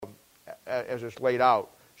as it's laid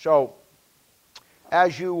out. So,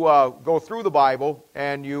 as you go through the Bible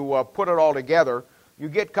and you put it all together, you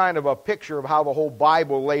get kind of a picture of how the whole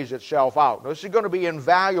Bible lays itself out. Now, this is going to be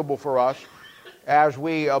invaluable for us as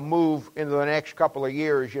we move into the next couple of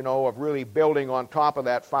years, of really building on top of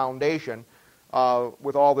that foundation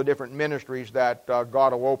with all the different ministries that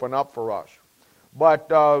God will open up for us. But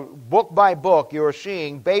book by book, you're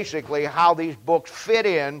seeing basically how these books fit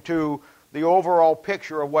into the overall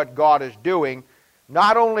picture of what God is doing,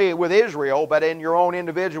 not only with Israel, but in your own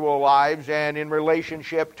individual lives and in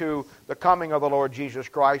relationship to the coming of the Lord Jesus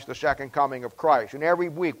Christ, the second coming of Christ. And every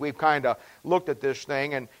week we've kind of looked at this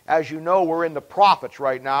thing, and as you know, we're in the prophets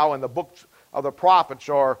right now, and the books of the prophets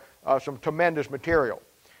are some tremendous material.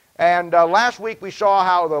 And last time we saw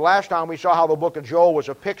how the book of Joel was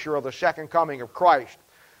a picture of the second coming of Christ,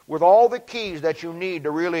 with all the keys that you need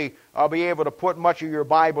to really be able to put much of your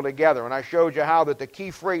Bible together. And I showed you how that the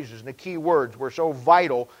key phrases and the key words were so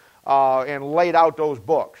vital and laid out those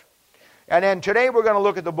books. And then today we're going to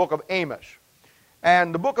look at the book of Amos.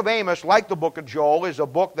 And the book of Amos, like the book of Joel, is a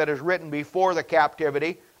book that is written before the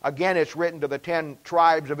captivity. Again, it's written to the 10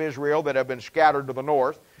 tribes of Israel that have been scattered to the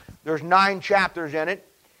north. There's 9 chapters in it.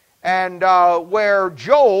 And where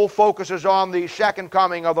Joel focuses on the second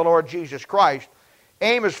coming of the Lord Jesus Christ,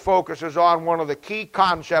 Amos focuses on one of the key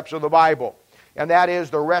concepts of the Bible, and that is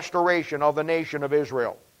the restoration of the nation of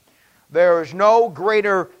Israel. There is no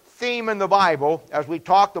greater theme in the Bible, as we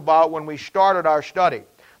talked about when we started our study.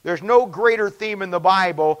 There's no greater theme in the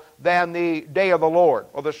Bible than the day of the Lord,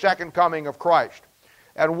 or the second coming of Christ.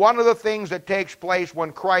 And one of the things that takes place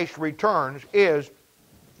when Christ returns is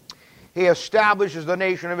He establishes the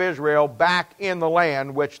nation of Israel back in the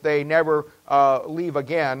land, which they never leave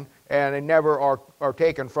again, and they never are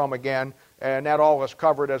taken from again. And that all is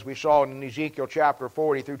covered, as we saw in Ezekiel chapter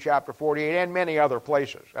 40 through chapter 48, and many other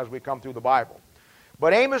places as we come through the Bible.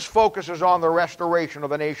 But Amos focuses on the restoration of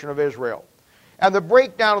the nation of Israel. And the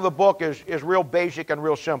breakdown of the book is real basic and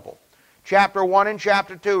real simple. Chapter 1 and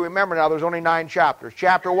chapter 2, remember now there's only 9 chapters.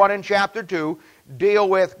 Chapter 1 and chapter 2 deal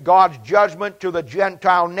with God's judgment to the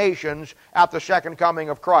Gentile nations at the second coming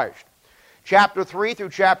of Christ. Chapter 3 through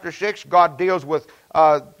chapter 6, God deals with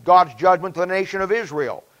God's judgment to the nation of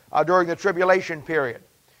Israel during the tribulation period.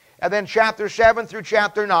 And then chapter 7 through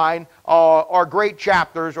chapter 9 are great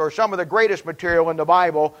chapters, or some of the greatest material in the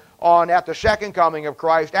Bible, on at the second coming of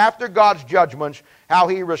Christ, after God's judgments, how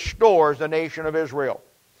He restores the nation of Israel.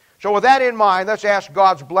 So with that in mind, let's ask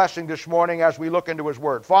God's blessing this morning as we look into His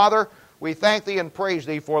Word. Father, we thank Thee and praise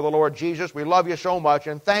Thee for the Lord Jesus. We love You so much,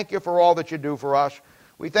 and thank You for all that You do for us.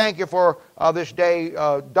 We thank You for this day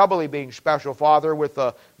doubly being special, Father, with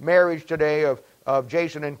the marriage today of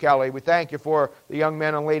Jason and Kelly. We thank You for the young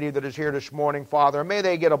man and lady that is here this morning, Father. May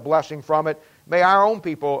they get a blessing from it. May our own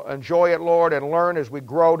people enjoy it, Lord, and learn as we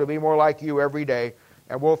grow to be more like You every day.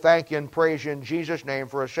 And we'll thank You and praise You in Jesus' name.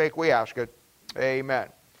 For His sake we ask it. Amen.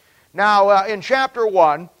 Now, in chapter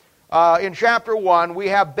 1, we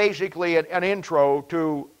have basically an intro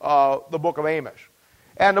to the book of Amos.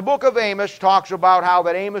 And the book of Amos talks about how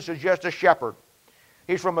that Amos is just a shepherd.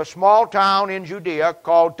 He's from a small town in Judea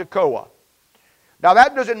called Tekoa. Now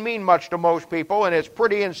that doesn't mean much to most people, and it's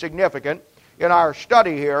pretty insignificant in our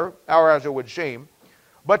study here, or as it would seem.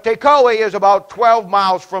 But Tekoa is about 12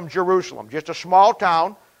 miles from Jerusalem, just a small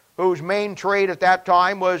town whose main trade at that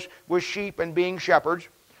time was sheep and being shepherds.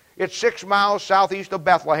 It's 6 miles southeast of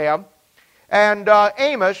Bethlehem. And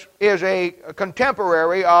Amos is a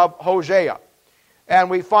contemporary of Hosea. And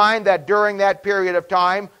we find that during that period of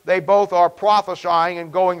time, they both are prophesying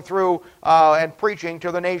and going through and preaching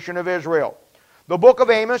to the nation of Israel. The book of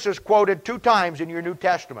Amos is quoted 2 times in your New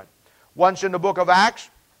Testament. Once in the book of Acts,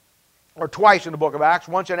 or twice in the book of Acts.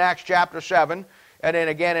 Once in Acts chapter 7, and then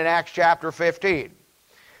again in Acts chapter 15.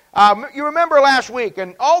 You remember last week,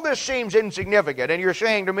 and all this seems insignificant, and you're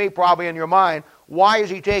saying to me probably in your mind, why is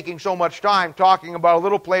he taking so much time talking about a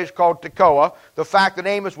little place called Tekoa, the fact that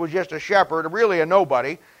Amos was just a shepherd, really a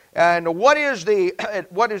nobody, and there's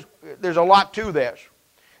a lot to this.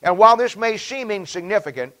 And while this may seem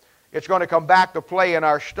insignificant, it's going to come back to play in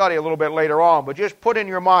our study a little bit later on, but just put in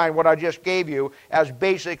your mind what I just gave you as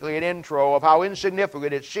basically an intro of how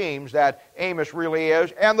insignificant it seems that Amos really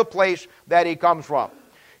is, and the place that he comes from.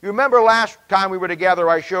 You remember last time we were together,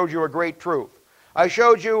 I showed you a great truth. I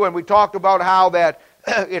showed you, and we talked about how that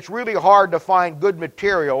it's really hard to find good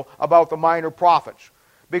material about the minor prophets,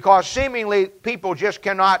 because seemingly people just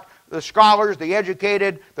cannot, the scholars, the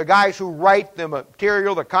educated, the guys who write the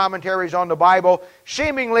material, the commentaries on the Bible,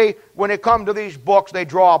 seemingly when it comes to these books, they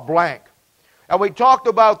draw a blank. And we talked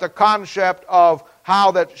about the concept of how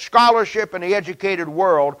that scholarship in the educated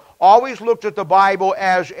world always looks at the Bible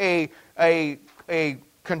as a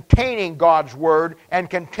containing God's Word and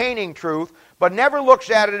containing truth, but never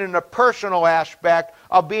looks at it in a personal aspect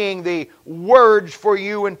of being the words for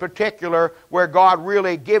you in particular, where God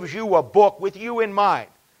really gives you a book with you in mind.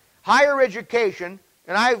 Higher education,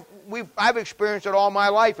 and I've experienced it all my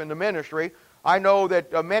life in the ministry. I know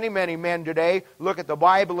that many men today look at the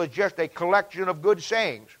Bible as just a collection of good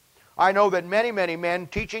sayings. I know that many men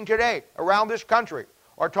teaching today around this country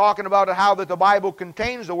are talking about how that the Bible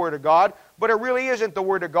contains the Word of God, but it really isn't the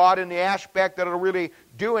Word of God in the aspect that it'll really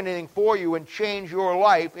do anything for you and change your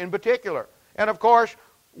life in particular. And of course,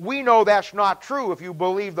 we know that's not true if you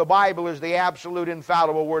believe the Bible is the absolute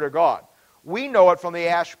infallible Word of God. We know it from the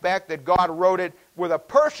aspect that God wrote it with a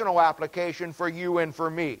personal application for you and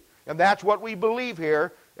for me. And that's what we believe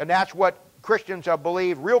here, and that's what Christians have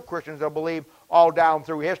believed, real Christians have believed, all down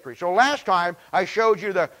through history. So last time I showed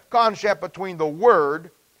you the concept between the Word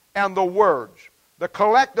and the words, the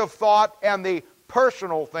collective thought and the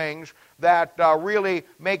personal things that really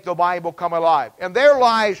make the Bible come alive. And there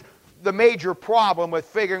lies the major problem with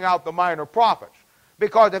figuring out the minor prophets.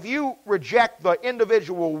 Because if you reject the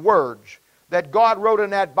individual words that God wrote in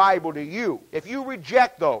that Bible to you, if you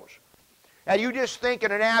reject those, and you just think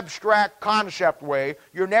in an abstract concept way,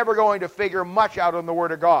 you're never going to figure much out in the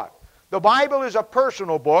Word of God. The Bible is a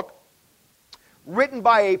personal book written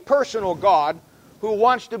by a personal God who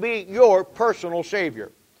wants to be your personal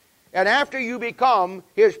Savior. And after you become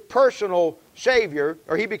His personal Savior,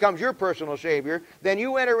 or He becomes your personal Savior, then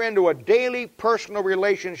you enter into a daily personal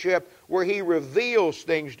relationship where He reveals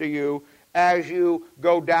things to you as you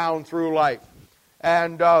go down through life.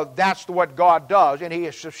 And that's what God does, and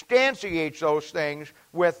He substantiates those things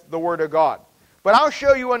with the Word of God. But I'll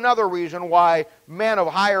show you another reason why men of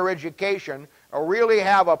higher education really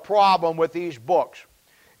have a problem with these books.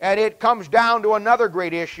 And it comes down to another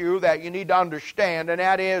great issue that you need to understand, and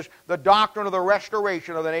that is the doctrine of the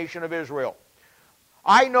restoration of the nation of Israel.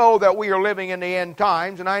 I know that we are living in the end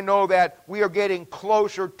times, and I know that we are getting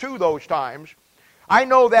closer to those times. I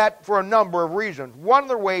know that for a number of reasons. One of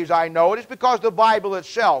the ways I know it is because the Bible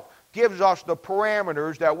itself gives us the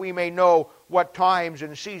parameters that we may know what times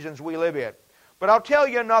and seasons we live in. But I'll tell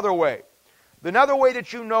you another way. Another way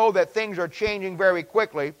that you know that things are changing very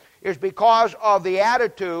quickly is because of the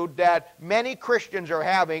attitude that many Christians are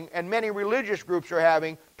having and many religious groups are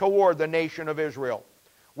having toward the nation of Israel.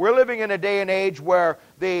 We're living in a day and age where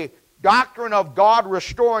the doctrine of God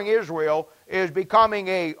restoring Israel is becoming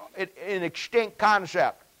an extinct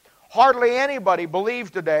concept. Hardly anybody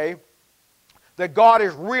believes today that God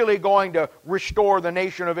is really going to restore the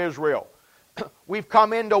nation of Israel. We've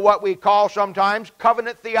come into what we call sometimes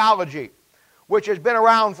covenant theology, which has been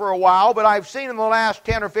around for a while, but I've seen in the last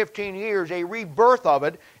 10 or 15 years a rebirth of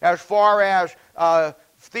it as far as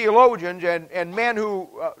theologians and men who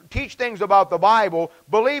teach things about the Bible,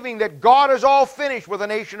 believing that God is all finished with the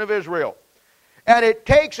nation of Israel. And it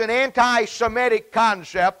takes an anti-Semitic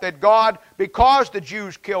concept that God, because the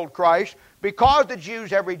Jews killed Christ, because the Jews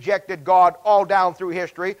have rejected God all down through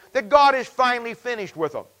history, that God is finally finished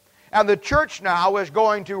with them. And the church now is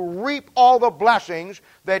going to reap all the blessings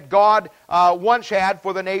that God once had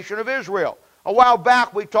for the nation of Israel. A while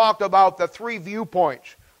back we talked about the three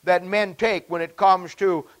viewpoints that men take when it comes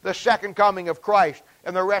to the second coming of Christ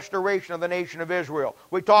and the restoration of the nation of Israel.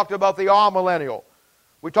 We talked about the amillennial.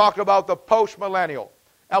 We talked about the postmillennial.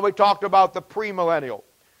 And we talked about the premillennial.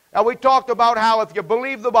 And we talked about how if you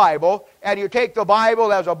believe the Bible and you take the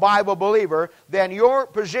Bible as a Bible believer, then your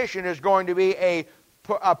position is going to be a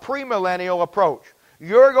premillennial approach.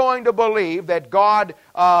 You're going to believe that God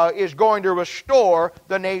is going to restore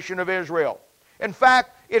the nation of Israel. In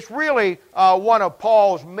fact, it's really one of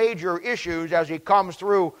Paul's major issues as he comes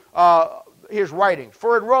through his writings.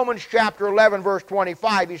 For in Romans chapter 11, verse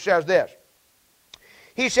 25, he says this.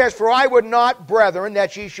 He says, "For I would not, brethren,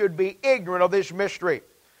 that ye should be ignorant of this mystery."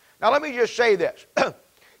 Now let me just say this.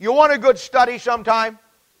 You want a good study sometime?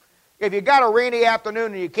 If you got a rainy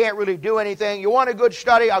afternoon and you can't really do anything, you want a good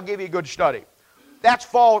study, I'll give you a good study. That's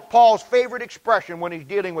Paul's favorite expression when he's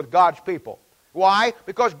dealing with God's people. Why?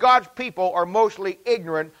 Because God's people are mostly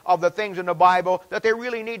ignorant of the things in the Bible that they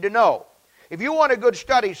really need to know. If you want a good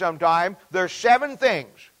study sometime, there's 7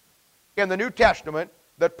 things in the New Testament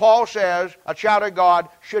that Paul says a child of God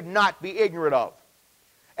should not be ignorant of.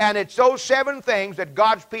 And it's those 7 things that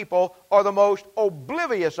God's people are the most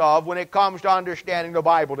oblivious of when it comes to understanding the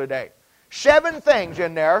Bible today. 7 things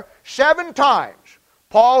in there, 7 times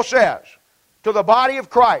Paul says to the body of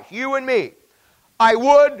Christ, you and me, I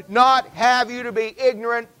would not have you to be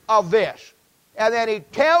ignorant of this. And then he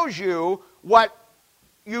tells you what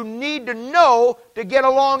you need to know to get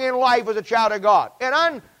along in life as a child of God.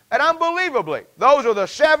 And unbelievably, those are the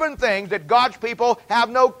 7 things that God's people have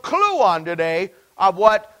no clue on today of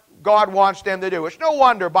what God wants them to do. It's no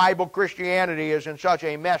wonder Bible Christianity is in such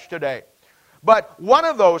a mess today. But one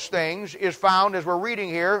of those things is found, as we're reading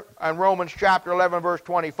here in Romans chapter 11, verse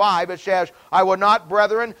 25. It says, I would not,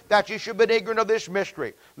 brethren, that ye should be ignorant of this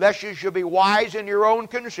mystery, lest ye should be wise in your own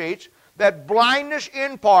conceits, that blindness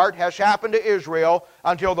in part has happened to Israel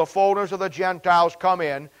until the fullness of the Gentiles come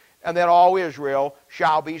in, and then all Israel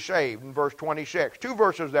shall be saved. In verse 26. 2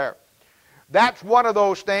 verses there. That's one of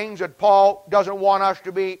those things that Paul doesn't want us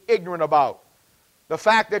to be ignorant about. The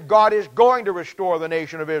fact that God is going to restore the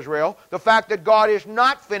nation of Israel. The fact that God is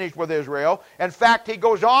not finished with Israel. In fact, he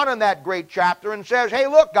goes on in that great chapter and says, hey,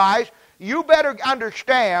 look, guys, you better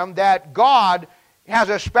understand that God has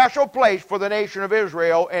a special place for the nation of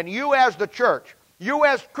Israel, and you as the church, you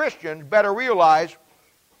as Christians, better realize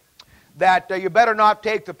that you better not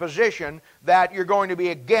take the position that you're going to be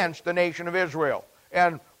against the nation of Israel.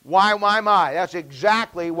 And why, my, that's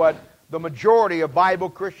exactly what the majority of Bible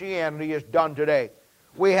Christianity has done today.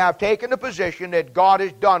 We have taken the position that God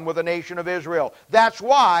is done with the nation of Israel. That's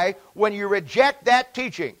why when you reject that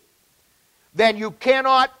teaching, then you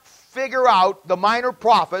cannot figure out the minor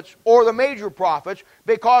prophets or the major prophets,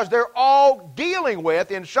 because they're all dealing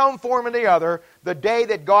with, in some form or the other, the day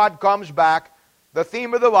that God comes back, the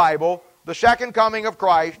theme of the Bible, the second coming of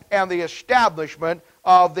Christ, and the establishment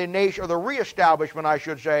of the nation, or the reestablishment, I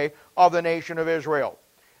should say, of the nation of Israel.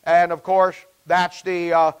 And of course, that's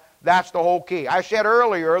the whole key. I said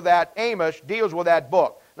earlier that Amos deals with that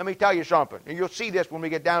book. Let me tell you something, and you'll see this when we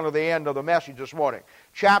get down to the end of the message this morning.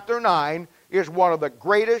 Chapter 9 is one of the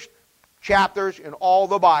greatest chapters in all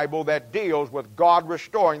the Bible that deals with God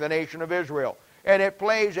restoring the nation of Israel. And it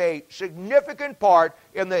plays a significant part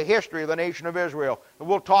in the history of the nation of Israel. And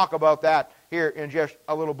we'll talk about that here in just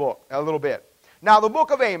a little bit. Now, the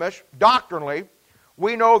book of Amos, doctrinally,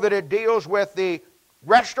 we know that it deals with the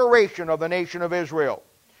restoration of the nation of Israel.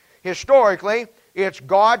 Historically, it's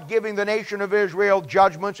God giving the nation of Israel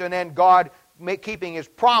judgments, and then God keeping his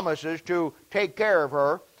promises to take care of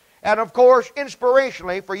her. And of course,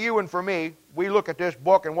 inspirationally, for you and for me, we look at this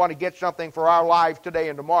book and want to get something for our lives today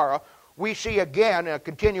and tomorrow. We see again a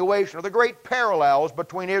continuation of the great parallels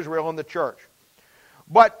between Israel and the church.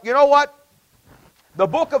 But you know what? The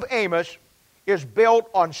book of Amos is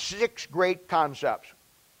built on 6 great concepts.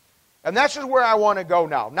 And this is where I want to go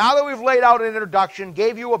now. Now that we've laid out an introduction,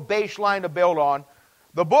 gave you a baseline to build on,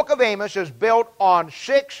 the book of Amos is built on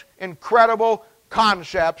 6 incredible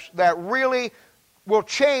concepts that really will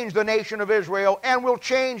change the nation of Israel and will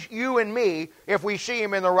change you and me if we see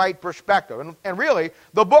them in the right perspective. And really,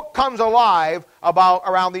 the book comes alive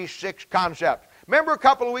around these 6 concepts. Remember a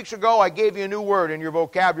couple of weeks ago I gave you a new word in your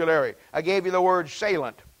vocabulary. I gave you the word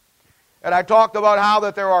salient. And I talked about how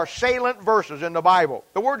that there are salient verses in the Bible.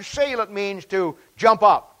 The word salient means to jump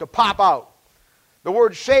up, to pop out. The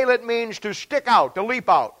word salient means to stick out, to leap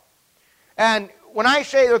out. And when I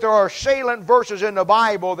say that there are salient verses in the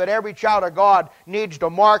Bible that every child of God needs to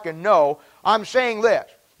mark and know, I'm saying this.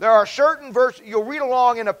 There are certain verses, you'll read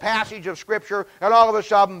along in a passage of Scripture, and all of a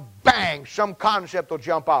sudden, bang, some concept will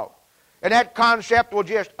jump out. And that concept will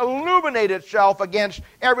just illuminate itself against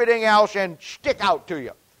everything else and stick out to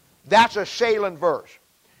you. That's a salient verse.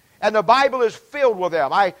 And the Bible is filled with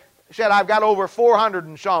them. I said I've got over 400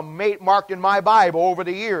 and some marked in my Bible over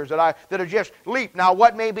the years that have just leaped. Now,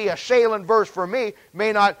 what may be a salient verse for me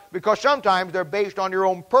may not, because sometimes they're based on your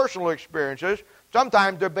own personal experiences.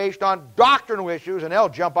 Sometimes they're based on doctrinal issues, and they'll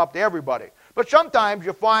jump up to everybody. But sometimes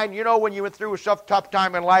you find, when you went through a tough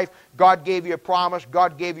time in life, God gave you a promise,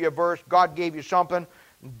 God gave you a verse, God gave you something,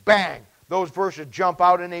 bang, those verses jump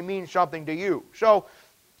out and they mean something to you. So,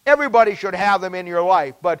 everybody should have them in your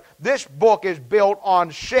life, but this book is built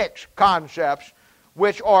on 6 concepts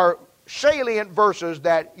which are salient verses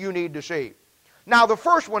that you need to see. Now, the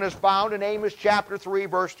first one is found in Amos chapter 3,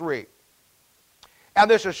 verse 3. And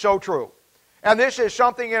this is so true. And this is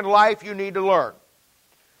something in life you need to learn.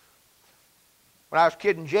 When I was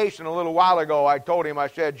kidding Jason a little while ago, I told him, I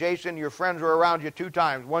said, Jason, your friends were around you 2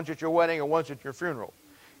 times, once at your wedding and once at your funeral.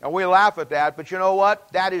 And we laugh at that, but you know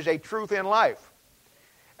what? That is a truth in life.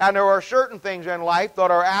 And there are certain things in life that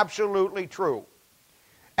are absolutely true.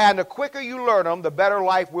 And the quicker you learn them, the better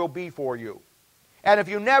life will be for you. And if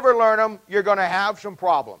you never learn them, you're going to have some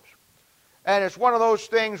problems. And it's one of those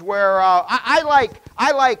things where I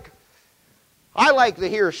like to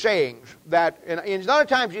hear sayings that, and a lot of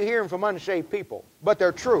times you hear them from unsaved people, but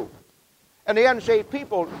they're true. And the unsaved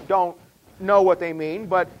people don't know what they mean,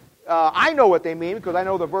 but I know what they mean because I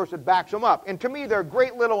know the verse that backs them up. And to me, they're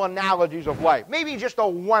great little analogies of life. Maybe just a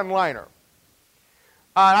one-liner.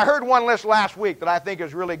 I heard one list last week that I think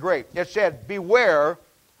is really great. It said, beware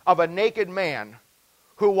of a naked man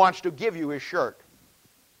who wants to give you his shirt.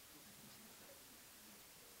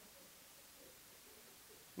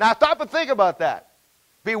 Now stop and think about that.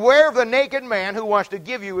 Beware of the naked man who wants to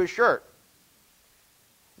give you his shirt.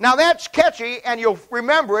 Now that's catchy, and you'll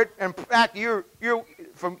remember it. In fact,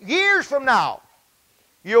 from years from now,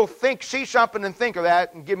 you'll see something and think of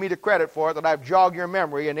that and give me the credit for it, that I've jogged your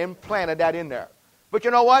memory and implanted that in there. But you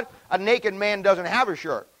know what? A naked man doesn't have a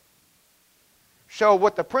shirt. So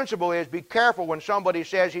what the principle is, be careful when somebody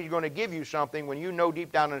says he's going to give you something when you know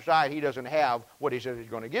deep down inside he doesn't have what he says he's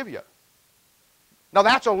going to give you. Now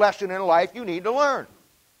that's a lesson in life you need to learn.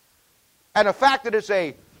 And the fact that it's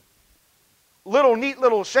a neat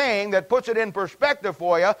little saying that puts it in perspective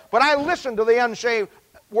for you, but I listen to the unsaved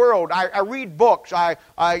world. I read books.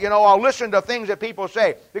 I'll listen to things that people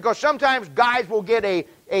say. Because sometimes guys will get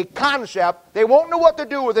a concept. They won't know what to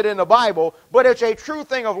do with it in the Bible, but it's a true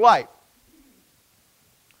thing of life.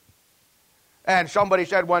 And somebody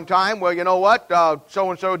said one time, well, you know what?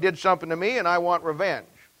 So-and-so did something to me and I want revenge.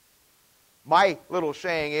 My little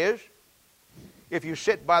saying is, if you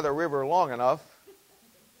sit by the river long enough,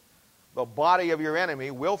 the body of your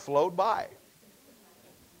enemy will float by.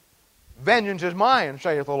 Vengeance is mine,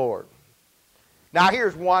 saith the Lord. Now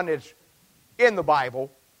here's one that's in the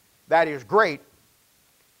Bible that is great,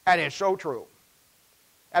 and it's so true.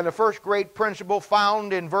 And the first great principle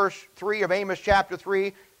found in verse 3 of Amos chapter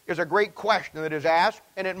 3 is a great question that is asked,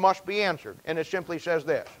 and it must be answered. And it simply says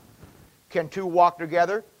this: can two walk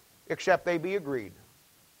together except they be agreed?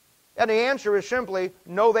 And the answer is simply,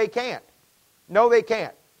 no, they can't. No, they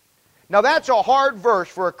can't. Now that's a hard verse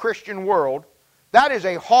for a Christian world. That is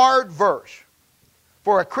a hard verse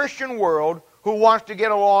for a Christian world who wants to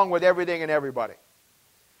get along with everything and everybody.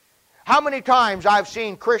 How many times I've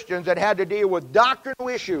seen Christians that had to deal with doctrinal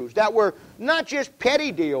issues that were not just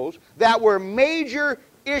petty deals, that were major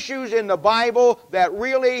issues in the Bible that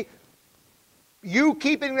really, you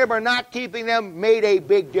keeping them or not keeping them made a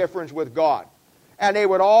big difference with God. And they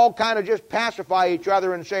would all kind of just pacify each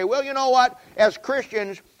other and say, well, you know what, as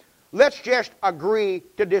Christians, let's just agree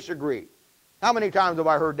to disagree. How many times have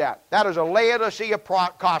I heard that? That is a Laodicea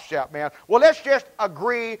concept, man. Well, let's just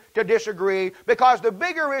agree to disagree because the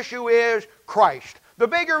bigger issue is Christ. The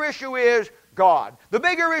bigger issue is God. The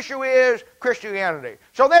bigger issue is Christianity.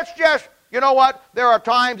 So let's just, you know what, there are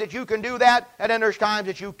times that you can do that, and then there's times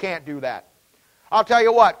that you can't do that. I'll tell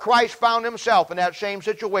you what, Christ found himself in that same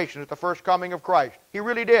situation at the first coming of Christ. He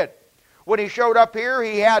really did. When he showed up here,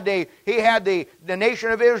 he had the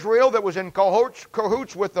nation of Israel that was in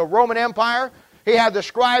cahoots with the Roman Empire. He had the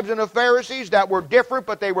scribes and the Pharisees that were different,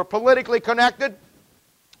 but they were politically connected.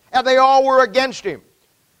 And they all were against him.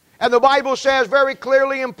 And the Bible says very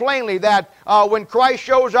clearly and plainly that when Christ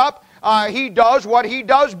shows up, he does what he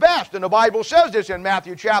does best. And the Bible says this in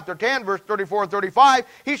Matthew chapter 10, verse 34 and 35.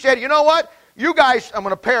 He said, you know what? You guys, I'm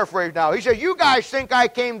going to paraphrase now. He said, you guys think I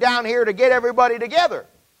came down here to get everybody together.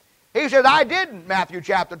 He said, I didn't, Matthew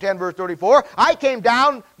chapter 10, verse 34. I came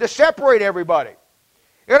down to separate everybody.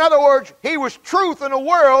 In other words, he was truth in a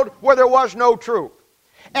world where there was no truth.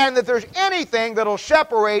 And if there's anything that will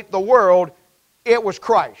separate the world, it was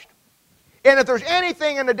Christ. And if there's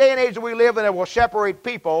anything in the day and age that we live in that will separate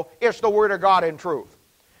people, it's the Word of God in truth.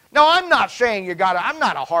 Now, I'm not saying I'm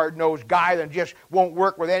not a hard-nosed guy that just won't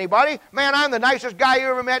work with anybody. Man, I'm the nicest guy you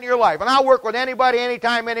ever met in your life. And I'll work with anybody,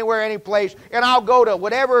 anytime, anywhere, any place. And I'll go to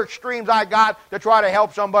whatever extremes I got to try to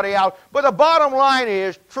help somebody out. But the bottom line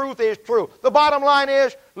is, truth is true. The bottom line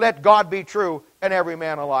is, let God be true and every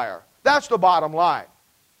man a liar. That's the bottom line.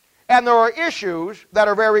 And there are issues that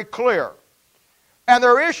are very clear. And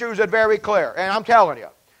there are issues that are very clear. And I'm telling you,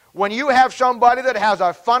 when you have somebody that has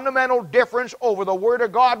a fundamental difference over the Word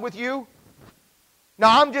of God with you,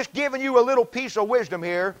 now I'm just giving you a little piece of wisdom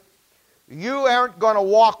here, you aren't going to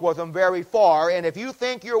walk with them very far. And if you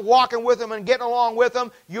think you're walking with them and getting along with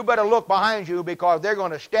them, you better look behind you because they're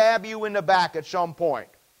going to stab you in the back at some point.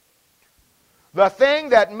 The thing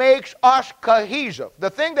that makes us cohesive, the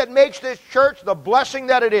thing that makes this church the blessing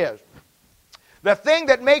that it is, the thing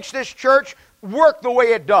that makes this church work the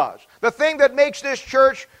way it does, the thing that makes this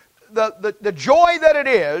church the joy that it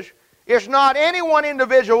is not any one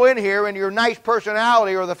individual in here and your nice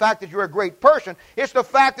personality or the fact that you're a great person. It's the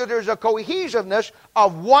fact that there's a cohesiveness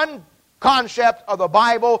of one concept of the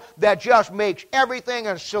Bible that just makes everything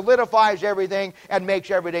and solidifies everything and makes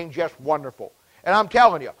everything just wonderful. And I'm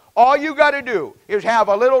telling you, all you got to do is have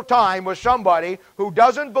a little time with somebody who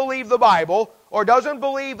doesn't believe the Bible or doesn't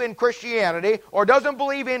believe in Christianity, or doesn't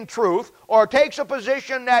believe in truth, or takes a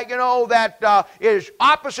position that, that is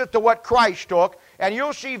opposite to what Christ took, and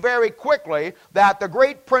you'll see very quickly that the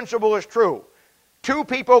great principle is true. Two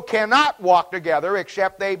people cannot walk together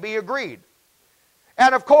except they be agreed.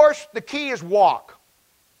 And of course, the key is walk.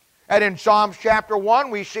 And in Psalms chapter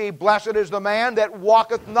 1, we see, blessed is the man that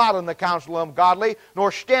walketh not in the counsel of ungodly,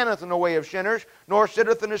 nor standeth in the way of sinners, nor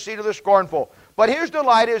sitteth in the seat of the scornful. But his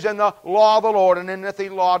delight is in the law of the Lord, and in the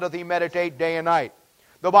law doth he meditate day and night.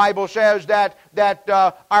 The Bible says that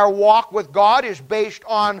our walk with God is based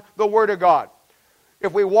on the Word of God.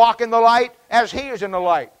 If we walk in the light as He is in the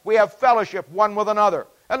light, we have fellowship one with another.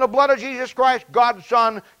 And the blood of Jesus Christ, God's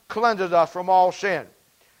Son, cleanses us from all sin.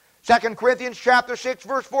 2 Corinthians chapter 6,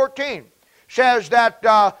 verse 14 says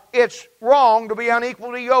that it's wrong to be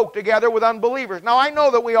unequally yoked together with unbelievers. Now, I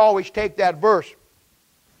know that we always take that verse,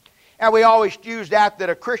 and we always use that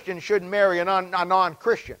a Christian shouldn't marry a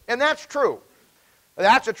non-Christian. And that's true.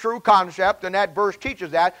 That's a true concept, and that verse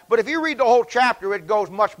teaches that. But if you read the whole chapter, it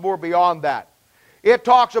goes much more beyond that. It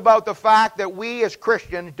talks about the fact that we as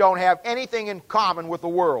Christians don't have anything in common with the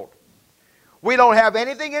world. We don't have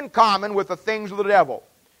anything in common with the things of the devil.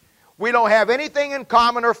 We don't have anything in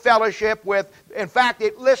common or fellowship with, in fact,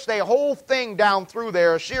 it lists a whole thing down through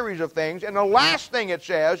there, a series of things, and the last thing it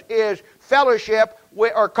says is fellowship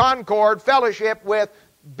with, or concord, fellowship with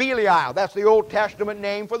Belial. That's the Old Testament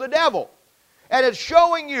name for the devil. And it's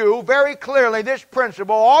showing you very clearly this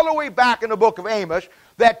principle all the way back in the book of Amos,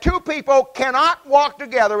 that two people cannot walk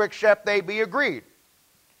together except they be agreed.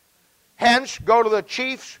 Hence, go to the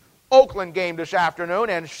Chiefs Oakland game this afternoon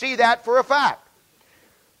and see that for a fact.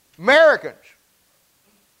 Americans,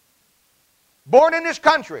 born in this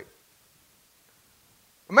country,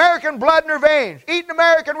 American blood in their veins, eat in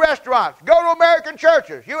American restaurants, go to American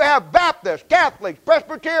churches. You have Baptists, Catholics,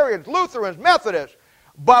 Presbyterians, Lutherans, Methodists.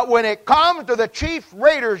 But when it comes to the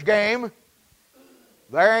Chiefs-Raiders game,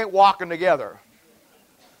 they ain't walking together.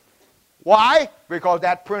 Why? Because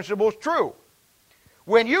that principle is true.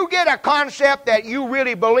 When you get a concept that you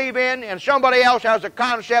really believe in and somebody else has a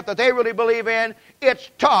concept that they really believe in, it's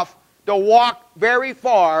tough to walk very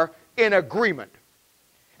far in agreement.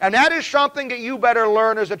 And that is something that you better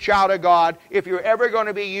learn as a child of God if you're ever going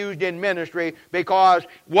to be used in ministry, because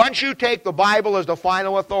once you take the Bible as the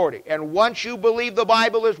final authority, and once you believe the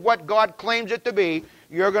Bible is what God claims it to be,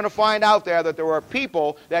 you're going to find out there that there are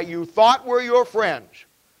people that you thought were your friends.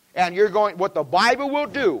 And what the Bible will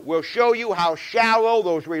do will show you how shallow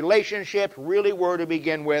those relationships really were to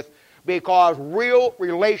begin with, because real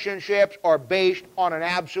relationships are based on an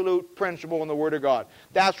absolute principle in the Word of God.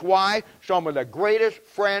 That's why some of the greatest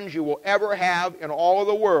friends you will ever have in all of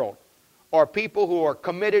the world are people who are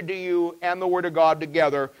committed to you and the Word of God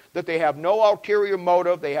together, that they have no ulterior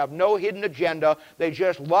motive, they have no hidden agenda, they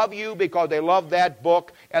just love you because they love that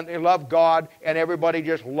book and they love God, and everybody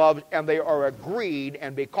just loves, and they are agreed,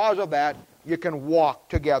 and because of that, you can walk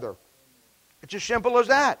together. It's as simple as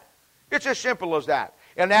that. It's as simple as that.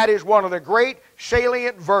 And that is one of the great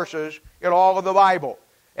salient verses in all of the Bible.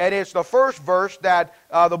 And it's the first verse that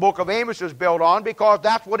the book of Amos is built on, because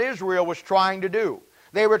that's what Israel was trying to do.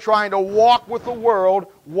 They were trying to walk with the world,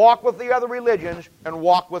 walk with the other religions, and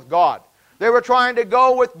walk with God. They were trying to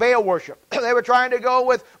go with Baal worship. They were trying to go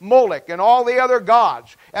with Moloch and all the other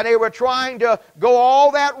gods. And they were trying to go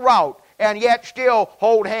all that route and yet still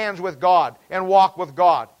hold hands with God and walk with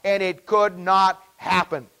God. And it could not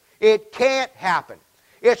happen. It can't happen.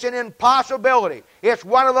 It's an impossibility. It's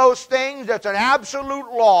one of those things that's an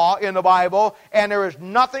absolute law in the Bible, and there is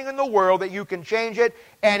nothing in the world that you can change it.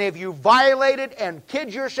 And if you violate it and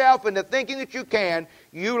kid yourself into thinking that you can,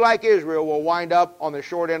 you, like Israel, will wind up on the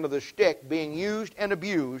short end of the stick, being used and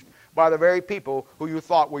abused by the very people who you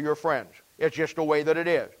thought were your friends. It's just the way that it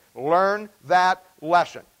is. Learn that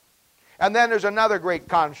lesson. And then there's another great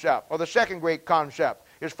concept, or the second great concept,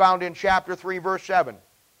 is found in chapter 3, verse 7.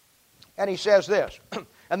 And he says this,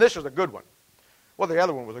 and this is a good one. Well, the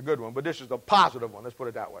other one was a good one, but this is the positive one. Let's put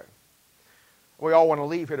it that way. We all want to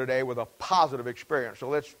leave here today with a positive experience, so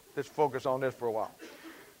let's focus on this for a while.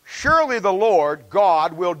 Surely the Lord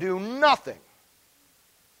God will do nothing,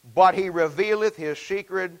 but He revealeth His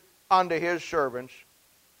secret unto His servants,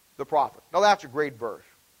 the prophets. Now that's a great verse.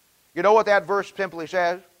 You know what that verse simply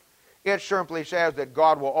says? It simply says that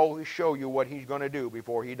God will always show you what He's going to do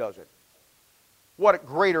before He does it. What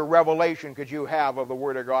greater revelation could you have of the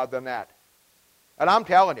Word of God than that? And I'm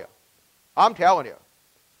telling you.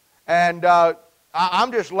 And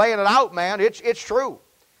I'm just laying it out, man. It's true.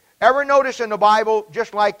 Ever notice in the Bible,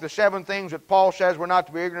 just like the 7 things that Paul says we're not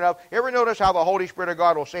to be ignorant of, ever notice how the Holy Spirit of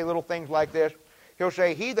God will say little things like this? He'll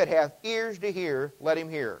say, he that hath ears to hear, let him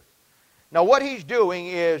hear. Now what he's doing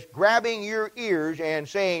is grabbing your ears and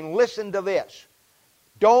saying, listen to this.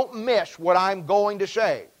 Don't miss what I'm going to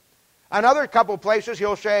say. Another couple of places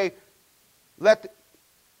he'll say,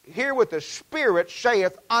 hear what the Spirit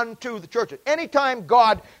saith unto the churches. Anytime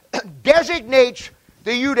God designates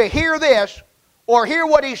to you to hear this or hear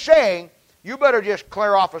what he's saying, you better just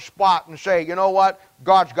clear off a spot and say, you know what?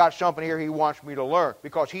 God's got something here he wants me to learn.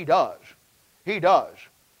 Because he does. He does.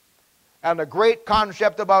 And the great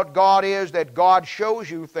concept about God is that God shows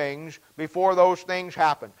you things before those things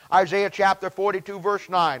happen. Isaiah chapter 42 verse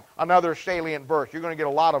 9, another salient verse. You're going to get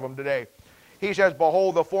a lot of them today. He says,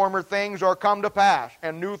 behold, the former things are come to pass,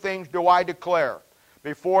 and new things do I declare.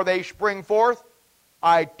 Before they spring forth,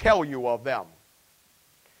 I tell you of them.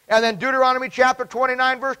 And then Deuteronomy chapter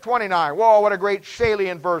 29 verse 29. Whoa, what a great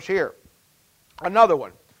salient verse here. Another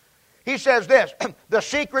one. He says this, the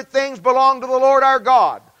secret things belong to the Lord our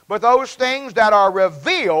God, but those things that are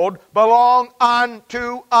revealed belong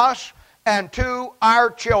unto us and to our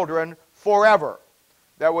children forever,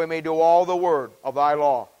 that we may do all the word of thy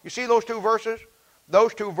law. You see those two verses?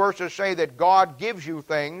 Those two verses say that God gives you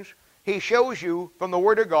things. He shows you from the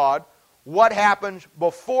Word of God what happens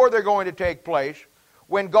before they're going to take place.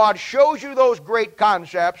 When God shows you those great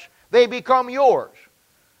concepts, they become yours.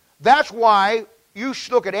 That's why you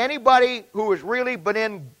look at anybody who has really been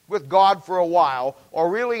in with God for a while,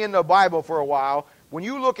 or really in the Bible for a while. When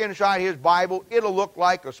you look inside his Bible, it'll look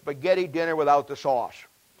like a spaghetti dinner without the sauce.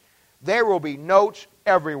 There will be notes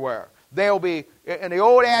everywhere. There'll be, and the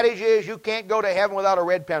old adage is, you can't go to heaven without a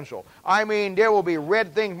red pencil. I mean, there will be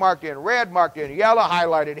red things marked in red, marked in yellow,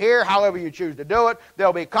 highlighted here, however you choose to do it.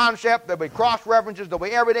 There'll be concept, there'll be cross-references, there'll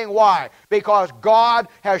be everything. Why? Because God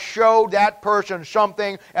has showed that person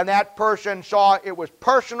something, and that person saw it was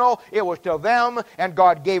personal, it was to them, and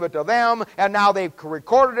God gave it to them, and now they've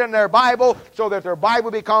recorded it in their Bible, so that their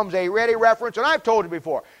Bible becomes a ready reference. And I've told you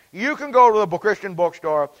before, you can go to the Christian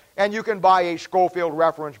bookstore and you can buy a Scofield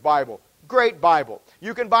Reference Bible. Great Bible.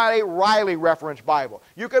 You can buy a Riley Reference Bible.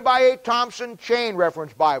 You can buy a Thompson Chain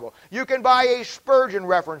Reference Bible. You can buy a Spurgeon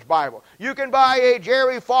Reference Bible. You can buy a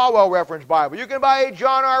Jerry Falwell Reference Bible. You can buy a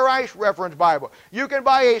John R. Rice Reference Bible. You can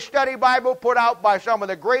buy a study Bible put out by some of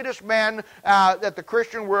the greatest men that the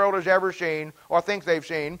Christian world has ever seen or thinks they've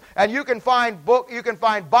seen. And you can find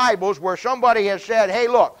Bibles where somebody has said, hey,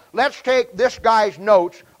 look, let's take this guy's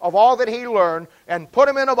notes of all that he learned and put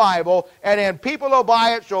them in a Bible, and then people will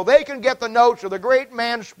buy it so they can get the notes of the great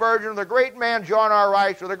man Spurgeon, or the great man John R.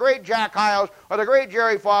 Rice, or the great Jack Hyles, or the great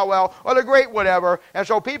Jerry Falwell, or the great whatever. And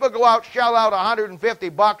so people go out, shell out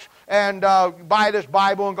 $150 and buy this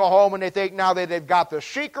Bible and go home, and they think now that they've got the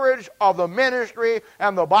secrets of the ministry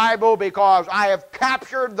and the Bible because I have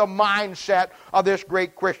captured the mindset of this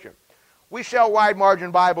great Christian. We sell wide margin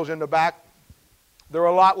Bibles in the back. They're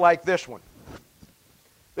a lot like this one.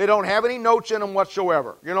 They don't have any notes in them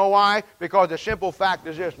whatsoever. You know why? Because the simple fact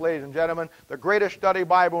is this, ladies and gentlemen, the greatest study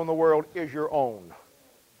Bible in the world is your own.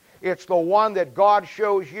 It's the one that God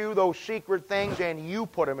shows you those secret things and you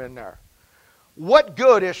put them in there. What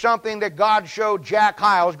good is something that God showed Jack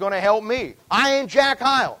Hyles going to help me? I ain't Jack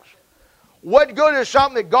Hyles. What good is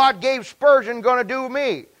something that God gave Spurgeon going to do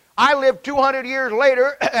me? I live 200 years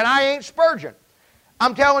later and I ain't Spurgeon.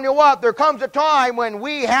 I'm telling you what, there comes a time when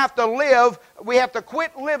we have to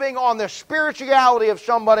quit living on the spirituality of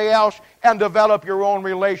somebody else and develop your own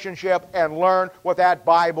relationship and learn what that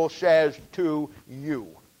Bible says to you.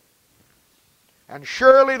 And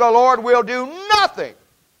surely the Lord will do nothing,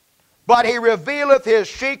 but He revealeth His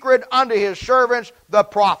secret unto His servants, the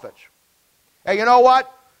prophets. And you know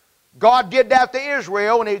what? God did that to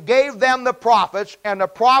Israel, and He gave them the prophets, and the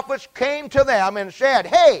prophets came to them and said,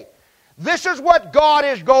 hey, this is what God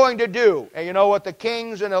is going to do. And you know what the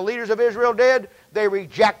kings and the leaders of Israel did? They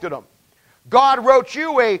rejected them. God wrote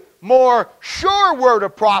you a more sure word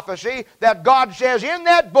of prophecy that God says in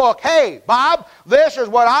that book, hey, Bob, this is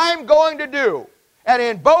what I'm going to do. And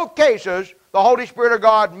in both cases, the Holy Spirit of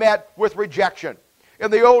God met with rejection.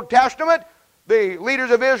 In the Old Testament, the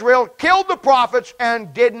leaders of Israel killed the prophets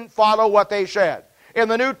and didn't follow what they said. In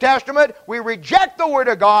the New Testament, we reject the Word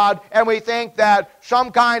of God and we think that some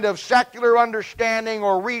kind of secular understanding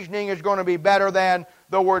or reasoning is going to be better than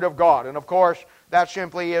the Word of God. And of course, that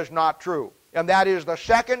simply is not true. And that is the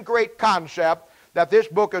second great concept that this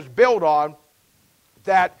book is built on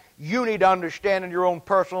that you need to understand in your own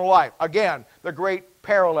personal life. Again, the great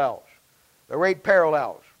parallels. The great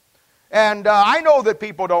parallels. And I know that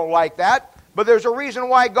people don't like that, but there's a reason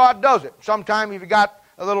why God does it. Sometime if you got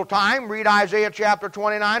a little time, read Isaiah chapter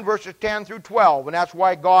 29, verses 10 through 12. And that's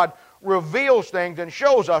why God reveals things and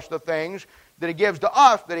shows us the things that he gives to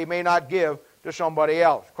us that he may not give to somebody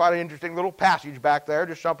else. Quite an interesting little passage back there,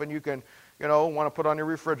 just something you can, want to put on your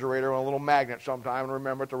refrigerator on a little magnet sometime and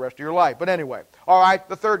remember it the rest of your life. But anyway, all right,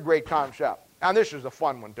 the third great concept. And this is a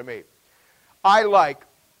fun one to me. I like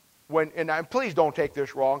when, and please don't take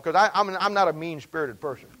this wrong, because I'm not a mean-spirited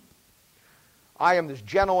person. I am as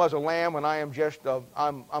gentle as a lamb, and I'm just a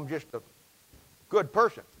good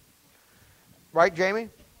person. Right, Jamie?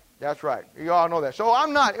 That's right. You all know that. So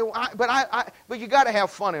I'm not, but you got to have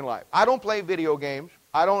fun in life. I don't play video games.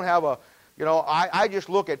 I don't have I just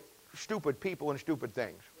look at stupid people and stupid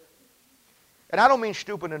things. And I don't mean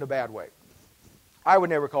stupid in a bad way. I would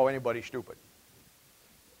never call anybody stupid.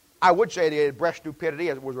 I would say they breast stupidity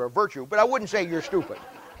as it was a virtue, but I wouldn't say you're stupid.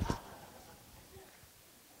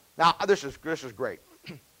 Now, this is great.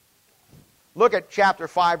 Look at chapter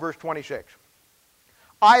 5, verse 26.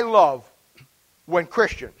 I love when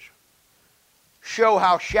Christians show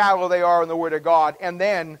how shallow they are in the Word of God, and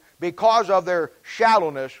then, because of their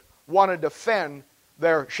shallowness, want to defend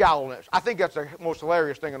their shallowness. I think that's the most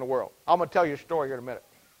hilarious thing in the world. I'm going to tell you a story here in a minute.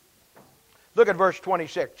 Look at verse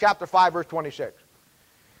 26, chapter 5, verse 26.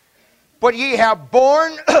 But ye have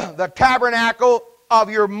borne the tabernacle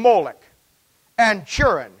of your Moloch, and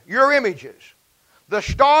Churin, your images, the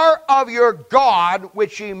star of your God,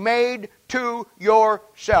 which ye made to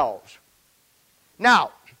yourselves.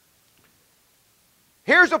 Now,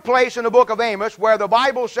 here's a place in the book of Amos where the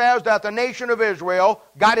Bible says that the nation of Israel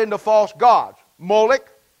got into false gods.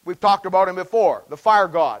 Moloch, we've talked about him before, the fire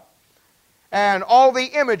god, and all the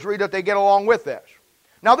imagery that they get along with this.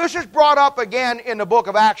 Now, this is brought up again in the book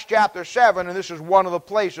of Acts chapter 7, and this is one of the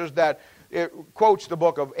places that it quotes the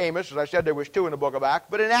book of Amos. As I said, there was two in the book of Acts.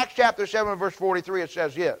 But in Acts chapter 7, verse 43, it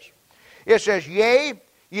says this. It says, Yea,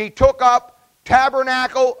 ye took up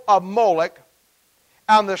tabernacle of Moloch,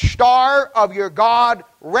 and the star of your god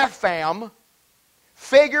Rephaim,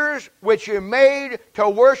 figures which you made to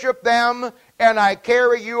worship them, and I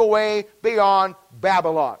carry you away beyond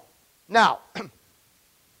Babylon. Now,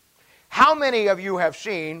 how many of you have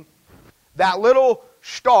seen that little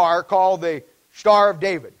star called the Star of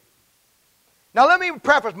David? Now let me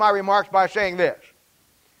preface my remarks by saying this.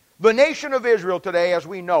 The nation of Israel today, as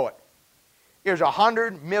we know it, is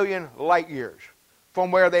 100 million light years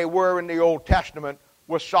from where they were in the Old Testament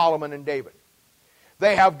with Solomon and David.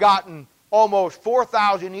 They have gotten almost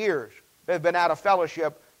 4,000 years they've been out of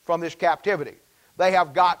fellowship from this captivity. They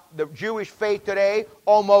have got, the Jewish faith today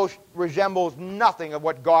almost resembles nothing of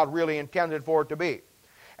what God really intended for it to be.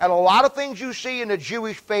 And a lot of things you see in the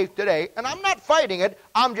Jewish faith today, and I'm not fighting it,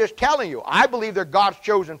 I'm just telling you, I believe they're God's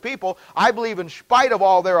chosen people. I believe in spite of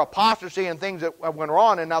all their apostasy and things that went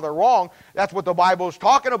on and now they're wrong, that's what the Bible is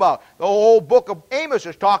talking about. The whole book of Amos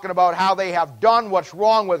is talking about how they have done what's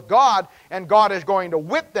wrong with God, and God is going to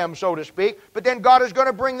whip them, so to speak, but then God is going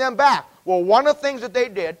to bring them back. Well, one of the things that they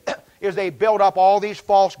did is they built up all these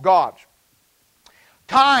false gods.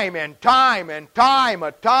 Time and time and time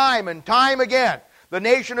again, the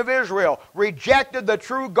nation of Israel rejected the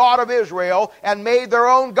true God of Israel and made their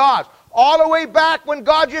own gods. All the way back when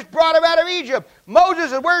God just brought them out of Egypt.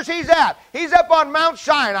 Moses, where's he at? He's up on Mount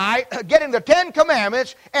Sinai getting the 10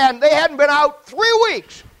 Commandments, and they hadn't been out 3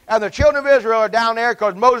 weeks. And the children of Israel are down there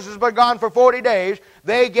because Moses has been gone for 40 days.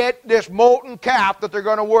 They get this molten calf that they're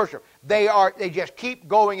going to worship. They just keep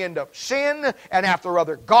going into sin and after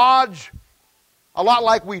other gods, a lot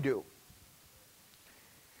like we do.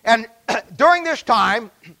 And during this time,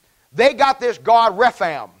 they got this god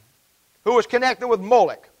Rephaim, who was connected with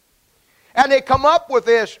Moloch. And they come up with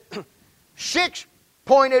this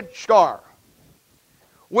 6-pointed star,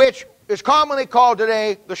 which is commonly called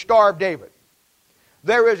today the Star of David.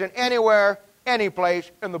 There isn't anywhere, any place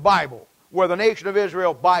in the Bible where the nation of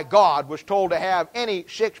Israel, by God, was told to have any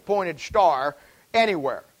 6-pointed star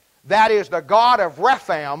anywhere. That is the god of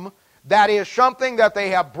Rephaim. That is something that they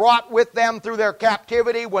have brought with them through their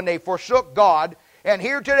captivity when they forsook God. And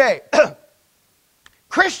here today,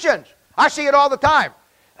 Christians, I see it all the time.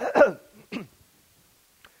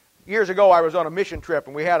 Years ago, I was on a mission trip,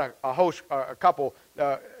 and we had a host, a couple,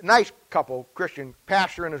 nice couple, Christian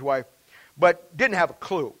pastor and his wife, but didn't have a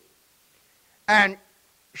clue. And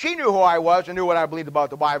she knew who I was and knew what I believed about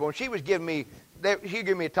the Bible, and she gave me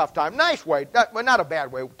a tough time. Nice way, but not a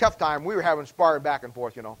bad way. Tough time. We were having sparring back and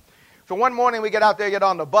forth, So one morning we get out there, get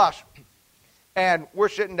on the bus, and we're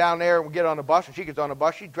sitting down there, and we get on the bus, and she gets on the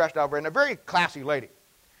bus. She's dressed out very, a very classy lady.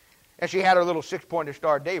 And she had her little 6-pointed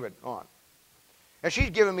Star of David on. And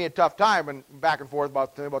she's giving me a tough time and back and forth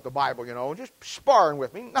about the Bible, just sparring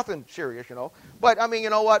with me. Nothing serious, But, I mean, you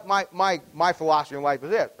know what? My philosophy in life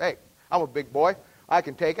is this. Hey, I'm a big boy. I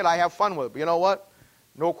can take it. I have fun with it. But you know what?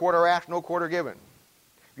 No quarter asked, no quarter given.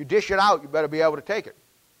 If you dish it out, you better be able to take it.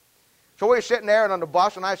 So we're sitting there and on the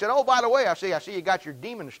bus, and I said, oh, by the way, I see you got your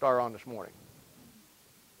demon star on this morning.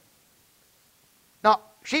 Now,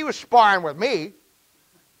 she was sparring with me,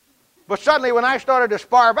 but suddenly when I started to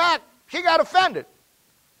spar back, she got offended.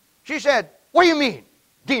 She said, what do you mean,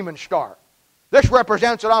 demon star? This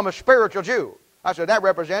represents that I'm a spiritual Jew. I said, that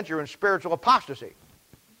represents you're in spiritual apostasy.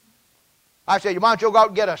 I said, why don't you go out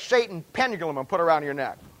and get a Satan pendulum and put it around your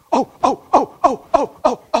neck? Oh.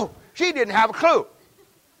 She didn't have a clue.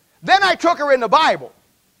 Then I took her in the Bible,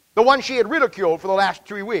 the one she had ridiculed for the last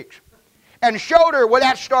 3 weeks, and showed her where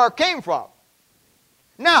that star came from.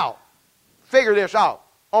 Now, figure this out,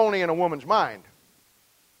 only in a woman's mind.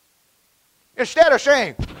 Instead of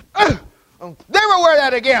saying, never wear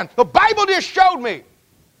that again, the Bible just showed me.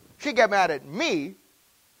 She got mad at me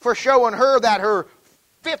for showing her that her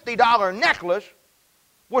 $50 necklace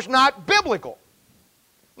was not biblical.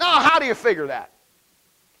 Now, how do you figure that?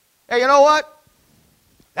 Hey, you know what?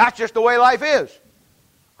 That's just the way life is.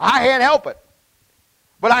 I can't help it.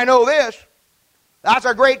 But I know this. That's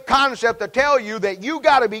a great concept to tell you that you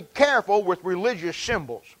got to be careful with religious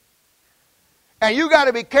symbols. And you got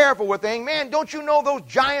to be careful with things. Man, don't you know those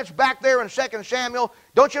giants back there in 2 Samuel?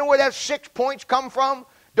 Don't you know where that 6 points come from?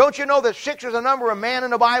 Don't you know that 6 is the number of man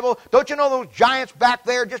in the Bible? Don't you know those giants back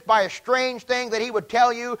there, just by a strange thing that he would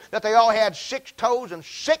tell you, that they all had 6 toes and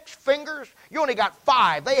 6 fingers? You only got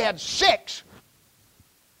 5. They had 6.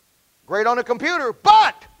 Great on a computer,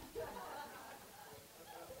 but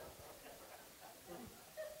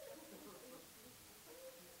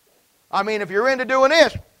I mean, if you're into doing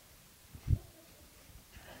this,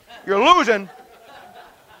 you're losing.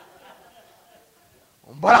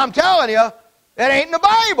 But I'm telling you, it ain't in the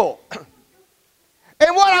Bible.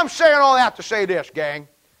 And what I'm saying all that to say this, gang,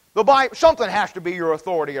 the Bible, something has to be your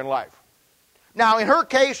authority in life. Now, in her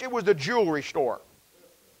case, it was the jewelry store.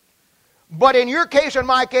 But in your case, in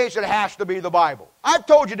my case, it has to be the Bible. I've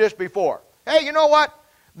told you this before. Hey, you know what?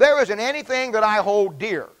 There isn't anything that I hold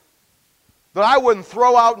dear that I wouldn't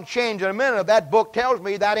throw out and change in a minute if that book tells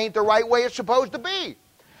me that ain't the right way it's supposed to be.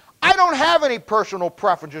 I don't have any personal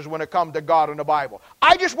preferences when it comes to God and the Bible.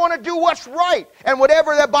 I just want to do what's right. And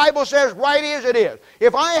whatever the Bible says right is, it is.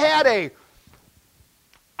 If I had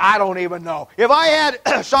I don't even know. If I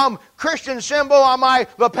had some Christian symbol on my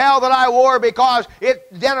lapel that I wore because it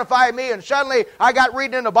identified me, and suddenly I got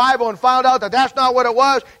reading in the Bible and found out that that's not what it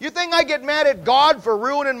was, you think I get mad at God for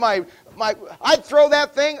ruining my I'd throw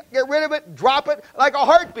that thing, get rid of it, drop it like a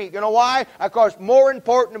heartbeat. You know why? Because more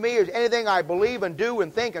important to me is anything I believe and do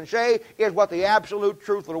and think and say is what the absolute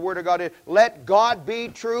truth of the Word of God is. Let God be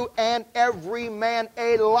true and every man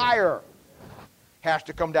a liar. Has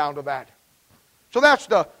to come down to that. So that's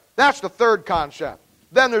the third concept.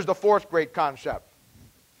 Then there's the fourth great concept.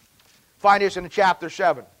 Find this in chapter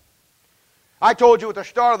 7. I told you at the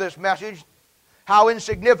start of this message how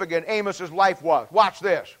insignificant Amos's life was. Watch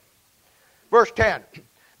this. Verse 10.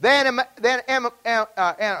 Then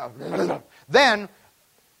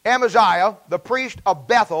Amaziah, the priest of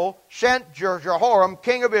Bethel, sent Jehoram,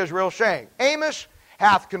 king of Israel, saying, Amos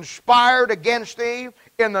hath conspired against thee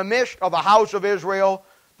in the midst of the house of Israel.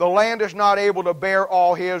 The land is not able to bear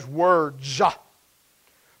all his words.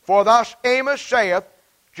 For thus Amos saith,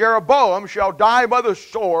 Jeroboam shall die by the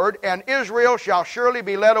sword, and Israel shall surely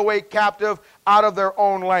be led away captive out of their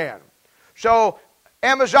own land. So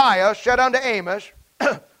Amaziah said unto Amos,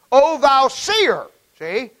 O thou seer.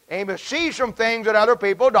 See, Amos sees some things that other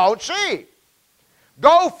people don't see.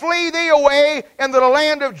 Go flee thee away into the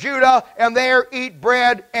land of Judah, and there eat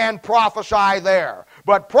bread and prophesy there.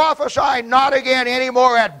 But prophesy not again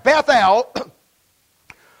anymore at Bethel,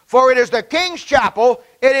 for it is the king's chapel,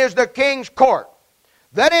 it is the king's court.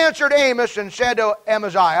 Then answered Amos and said to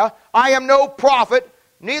Amaziah, I am no prophet,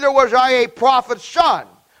 neither was I a prophet's son,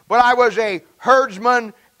 but I was a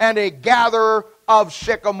herdsman and a gatherer of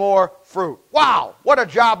sycamore fruit. Wow, what a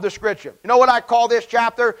job description. You know what I call this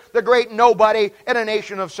chapter? The great nobody in a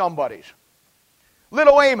nation of somebodies.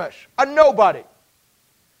 Little Amos, a nobody,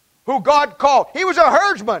 who God called. He was a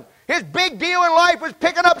herdsman. His big deal in life was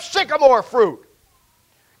picking up sycamore fruit.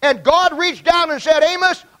 And God reached down and said,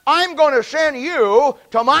 Amos, I'm going to send you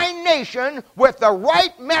to my nation with the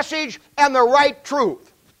right message and the right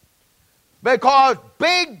truth. Because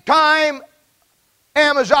big time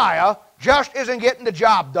Amaziah just isn't getting the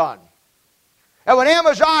job done. And when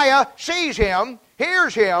Amaziah sees him,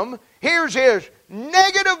 hears his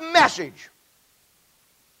negative message,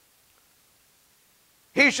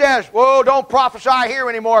 he says, whoa, don't prophesy here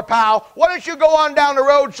anymore, pal. Why don't you go on down the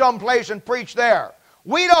road someplace and preach there?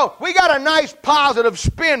 We got a nice positive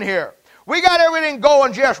spin here. We got everything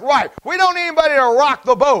going just right. We don't need anybody to rock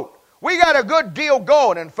the boat. We got a good deal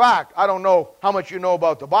going. In fact, I don't know how much you know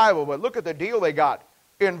about the Bible, but look at the deal they got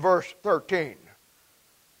in verse 13.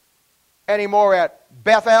 Any more at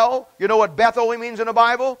Bethel? You know what Bethel means in the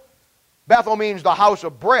Bible? Bethel means the house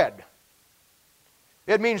of bread.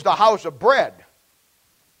 It means the house of bread.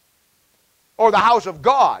 Or the house of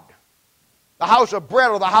God. The house of bread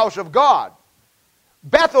or the house of God.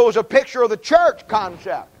 Bethel is a picture of the church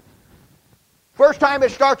concept. First time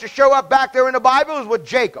it starts to show up back there in the Bible is with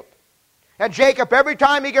Jacob. And Jacob, every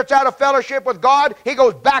time he gets out of fellowship with God, he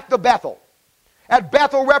goes back to Bethel. And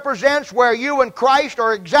Bethel represents where you and Christ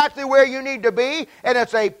are exactly where you need to be. And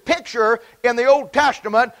it's a picture in the Old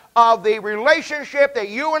Testament of the relationship that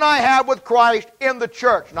you and I have with Christ in the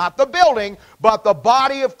church. Not the building, but the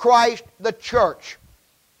body of Christ, the church.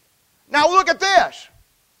 Now look at this.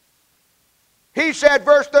 He said,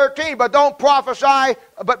 verse 13, but prophesy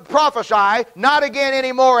not again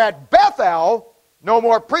anymore at Bethel. No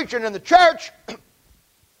more preaching in the church.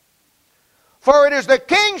 For it is the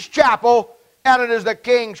king's chapel and it is the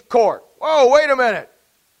king's court. Whoa, wait a minute.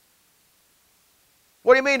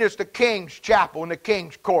 What do you mean it's the king's chapel and the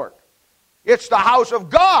king's court? It's the house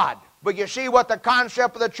of God. But you see what the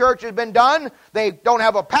concept of the church has been done? They don't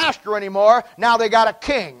have a pastor anymore. Now they got a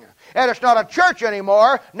king. And it's not a church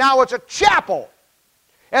anymore. Now it's a chapel.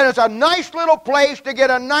 And it's a nice little place to get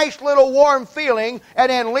a nice little warm feeling and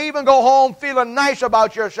then leave and go home feeling nice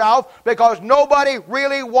about yourself because nobody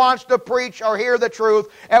really wants to preach or hear the truth.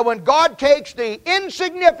 And when God takes the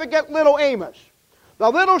insignificant little Amos, the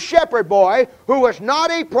little shepherd boy who was not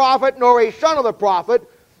a prophet nor a son of the prophet,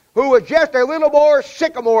 who was just a little more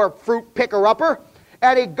sycamore fruit picker-upper,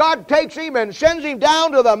 and God takes him and sends him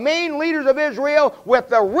down to the main leaders of Israel with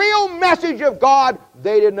the real message of God,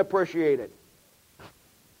 they didn't appreciate it.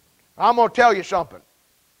 I'm going to tell you something.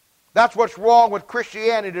 That's what's wrong with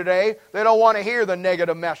Christianity today. They don't want to hear the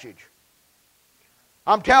negative message.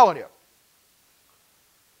 I'm telling you.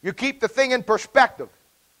 You keep the thing in perspective.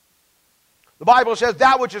 The Bible says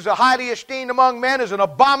that which is highly esteemed among men is an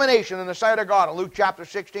abomination in the sight of God. In Luke chapter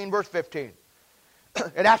 16, verse 15.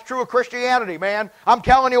 And that's true of Christianity, man. I'm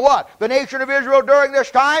telling you what. The nation of Israel during this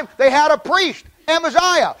time, they had a priest.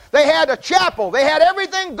 Amaziah. They had a chapel. They had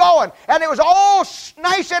everything going. And it was all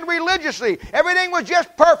nice and religiously. Everything was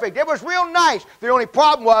just perfect. It was real nice. The only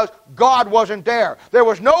problem was God wasn't there. There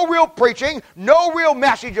was no real preaching, no real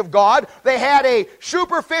message of God. They had a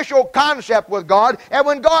superficial concept with God. And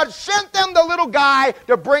when God sent them the little guy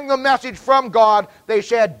to bring the message from God, they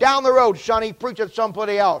said, down the road, sonny, preach it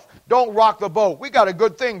somebody else. Don't rock the boat. We got a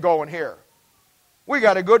good thing going here. We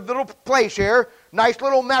got a good little place here. Nice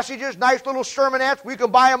little messages, nice little sermonettes. We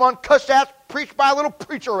can buy them on cassettes, preached by little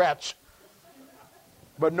preacherettes.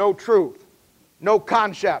 But no truth, no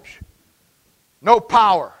concepts, no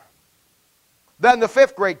power. Then the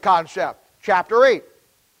fifth great concept, chapter 8.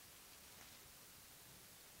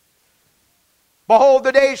 Behold,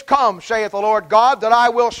 the days come, saith the Lord God, that I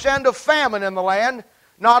will send a famine in the land,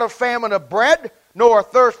 not a famine of bread, nor a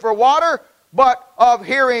thirst for water, but of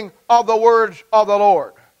hearing of the words of the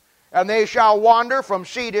Lord. And they shall wander from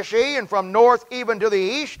sea to sea, and from north even to the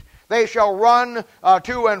east. They shall run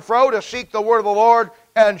to and fro to seek the word of the Lord,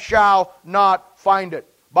 and shall not find it.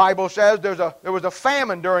 Bible says there was a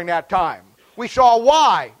famine during that time. We saw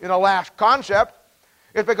why in the last concept.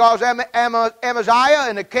 It's because Amaziah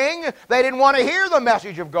and the king, they didn't want to hear the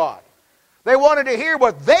message of God. They wanted to hear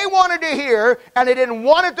what they wanted to hear, and they didn't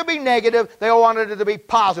want it to be negative. They wanted it to be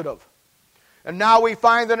positive. And now we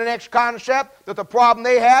find in the next concept that the problem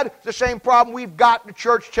they had is the same problem we've got in the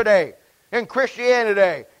church today, in Christianity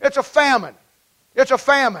today. It's a famine. It's a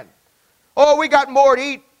famine. Oh, we got more to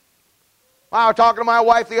eat. I was talking to my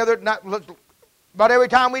wife the other night, about every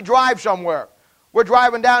time we drive somewhere. We're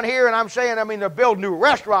driving down here, and I'm saying, they're building new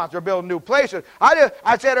restaurants, they're building new places.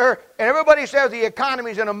 I said to her, and everybody says the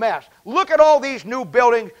economy's in a mess. Look at all these new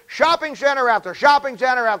buildings, shopping center after shopping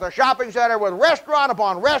center after shopping center, with restaurant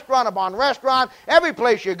upon restaurant upon restaurant. Every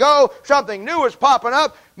place you go, something new is popping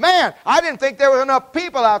up. Man, I didn't think there was enough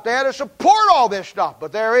people out there to support all this stuff,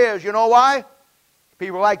 but there is. You know why?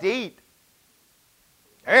 People like to eat.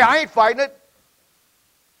 Hey, I ain't fighting it.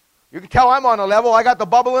 You can tell I'm on a level. I got the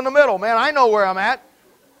bubble in the middle, man. I know where I'm at.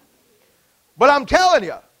 But I'm telling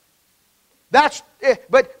you,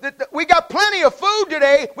 we got plenty of food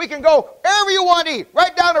today. We can go wherever you want to eat.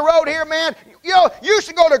 Right down the road here, man. You used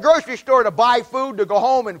to go to the grocery store to buy food, to go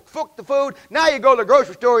home and cook the food. Now you go to the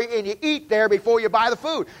grocery store and you eat there before you buy the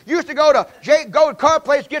food. You used to go to car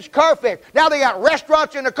place, get your car fixed. Now they got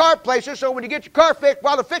restaurants in the car places, so when you get your car fixed,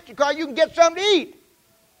 while they fix your car, you can get something to eat.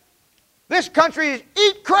 This country is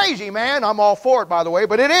eat crazy, man. I'm all for it, by the way,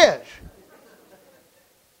 but it is.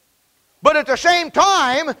 But at the same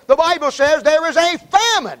time, the Bible says there is a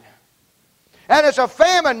famine. And it's a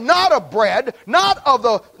famine not of bread, not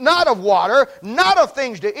of water, not of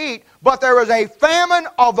things to eat, but there is a famine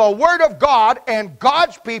of the Word of God, and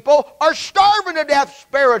God's people are starving to death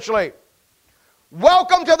spiritually.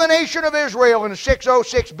 Welcome to the nation of Israel in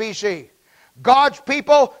 606 BC. God's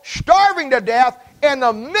people starving to death in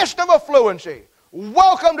the midst of affluency.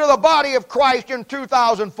 Welcome to the body of Christ in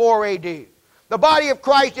 2004 AD. The body of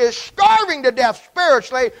Christ is starving to death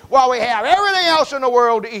spiritually while we have everything else in the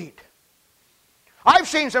world to eat. I've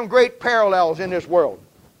seen some great parallels in this world.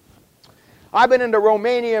 I've been into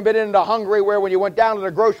Romania and been into Hungary, where when you went down to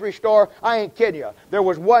the grocery store, I ain't kidding you, there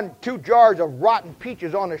was 2 jars of rotten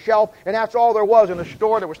peaches on the shelf, and that's all there was in the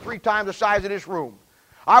store that was 3 times the size of this room.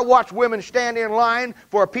 I watched women stand in line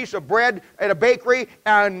for a piece of bread at a bakery,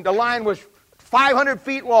 and the line was 500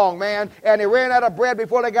 feet long, man, and they ran out of bread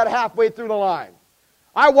before they got halfway through the line.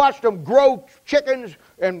 I watched them grow chickens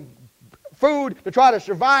and food to try to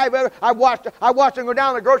survive. I watched them go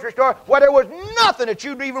down to the grocery store where there was nothing that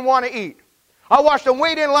you'd even want to eat. I watched them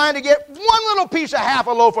wait in line to get one little piece of half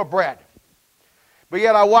a loaf of bread. But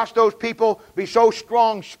yet I watched those people be so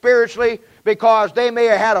strong spiritually because they may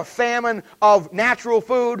have had a famine of natural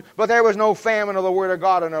food, but there was no famine of the Word of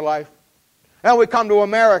God in their life. And we come to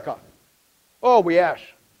America. Oh, yes.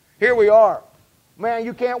 Here we are. Man,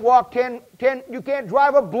 you can't walk you can't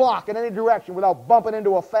drive a block in any direction without bumping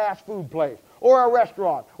into a fast food place or a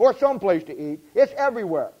restaurant or some place to eat. It's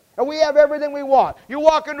everywhere. And we have everything we want. You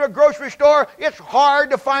walk into a grocery store, it's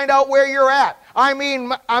hard to find out where you're at. I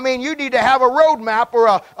mean, you need to have a road map or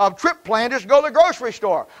a trip plan just to go to the grocery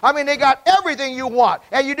store. I mean, they got everything you want.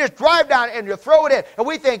 And you just drive down and you throw it in. And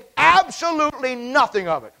we think absolutely nothing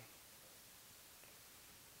of it.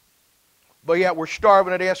 But yet we're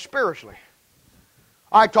starving to death spiritually.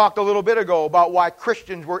 I talked a little bit ago about why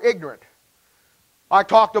Christians were ignorant. I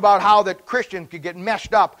talked about how that Christians could get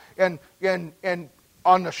messed up and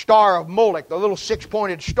on the star of Moloch, the little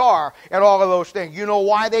 6-pointed star, and all of those things. You know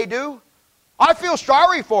why they do? I feel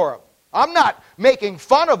sorry for them. I'm not making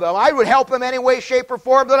fun of them. I would help them any way, shape, or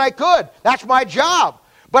form that I could. That's my job.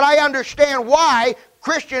 But I understand why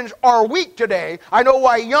Christians are weak today. I know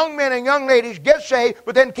why young men and young ladies get saved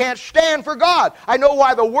but then can't stand for God. I know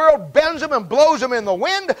why the world bends them and blows them in the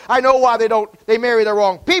wind. I know why they marry the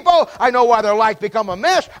wrong people. I know why their life become a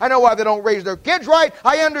mess. I know why they don't raise their kids right.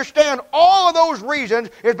 I understand all of those reasons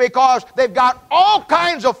is because they've got all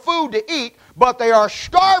kinds of food to eat, but they are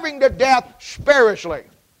starving to death spiritually.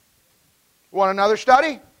 Want another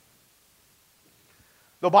study?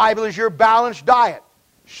 The Bible is your balanced diet.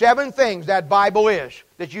 7 things that Bible is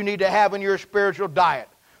that you need to have in your spiritual diet.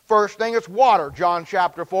 First thing, it's water, John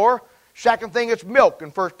chapter 4. Second thing, it's milk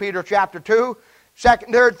in 1 Peter chapter 2.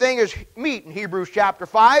 Third thing is meat in Hebrews chapter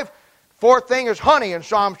 5. Fourth thing is honey in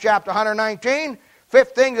Psalms chapter 119.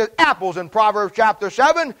 Fifth thing is apples in Proverbs chapter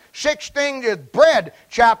 7. Sixth thing is bread,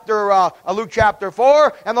 Luke chapter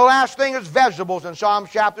 4. And the last thing is vegetables in Psalms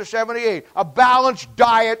chapter 78. A balanced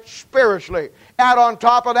diet spiritually. Add on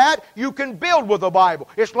top of that, you can build with the Bible.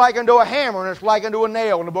 It's likened to a hammer and it's likened to a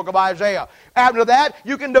nail in the book of Isaiah. Add to that,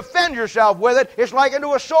 you can defend yourself with it. It's likened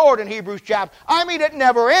to a sword in Hebrews chapter. I mean, it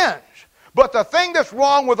never ends. But the thing that's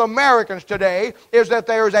wrong with Americans today is that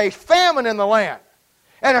there is a famine in the land.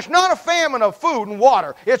 And it's not a famine of food and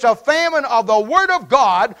water. It's a famine of the Word of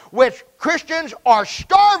God, which Christians are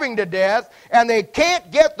starving to death, and they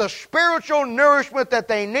can't get the spiritual nourishment that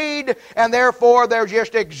they need, and therefore they're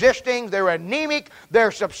just existing, they're anemic,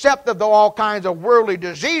 they're susceptible to all kinds of worldly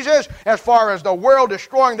diseases, as far as the world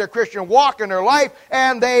destroying their Christian walk in their life,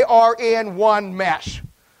 and they are in one mess.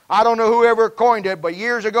 I don't know who ever coined it, but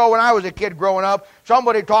years ago when I was a kid growing up,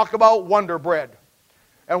 somebody talked about Wonder Bread.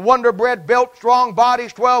 And Wonder Bread built strong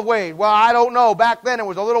bodies 12 ways. Well, I don't know. Back then it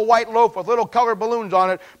was a little white loaf with little colored balloons on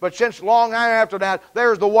it. But since long time after that,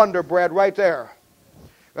 there's the Wonder Bread right there.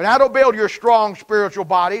 And that'll build your strong spiritual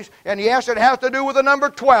bodies. And yes, it has to do with the number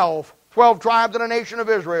 12. 12 tribes in the nation of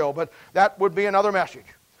Israel. But that would be another message.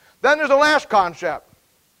 Then there's the last concept.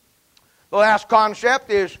 The last concept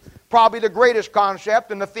is probably the greatest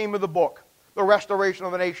concept in the theme of the book. The restoration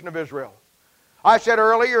of the nation of Israel. I said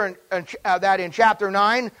earlier that in chapter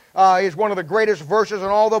 9 is one of the greatest verses in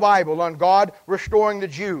all the Bible on God restoring the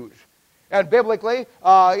Jews. And biblically,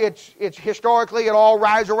 it's historically, it all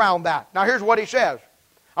rides around that. Now here's what he says.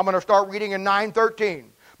 I'm going to start reading in 9:13.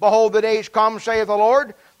 Behold, the days come, saith the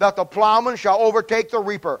Lord, that the plowman shall overtake the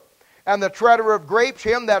reaper, and the treader of grapes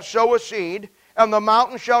him that soweth seed, and the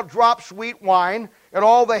mountain shall drop sweet wine, and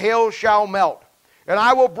all the hills shall melt. And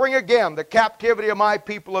I will bring again the captivity of my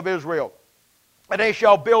people of Israel. And they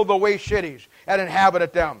shall build the waste cities and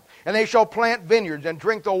inhabit them. And they shall plant vineyards and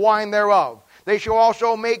drink the wine thereof. They shall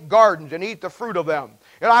also make gardens and eat the fruit of them.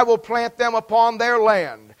 And I will plant them upon their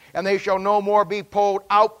land. And they shall no more be pulled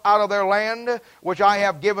out of their land, which I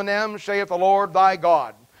have given them, saith the Lord thy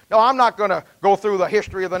God. Now, I'm not going to go through the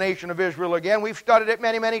history of the nation of Israel again. We've studied it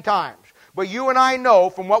many, many times. But you and I know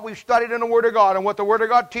from what we've studied in the Word of God and what the Word of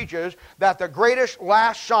God teaches that the greatest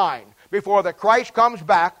last sign before the Christ comes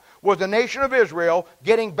back was the nation of Israel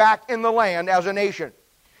getting back in the land as a nation.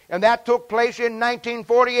 And that took place in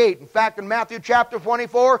 1948. In fact, in Matthew chapter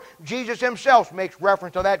 24, Jesus himself makes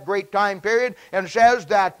reference to that great time period and says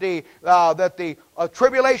that the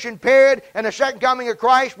tribulation period and the second coming of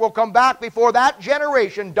Christ will come back before that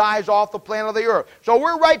generation dies off the planet of the earth. So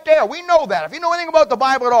we're right there. We know that. If you know anything about the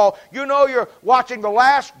Bible at all, you know you're watching the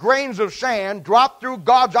last grains of sand drop through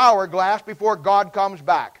God's hourglass before God comes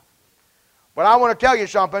back. But I want to tell you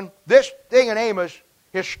something. This thing in Amos,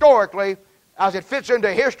 historically, as it fits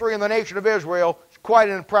into history in the nation of Israel, it's quite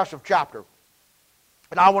an impressive chapter.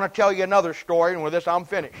 And I want to tell you another story, and with this I'm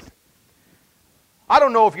finished. I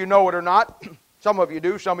don't know if you know it or not. Some of you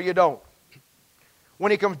do, some of you don't.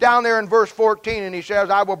 When he comes down there in verse 14 and he says,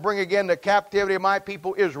 I will bring again the captivity of my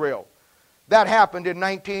people Israel. That happened in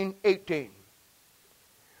 1918.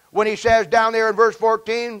 When he says down there in verse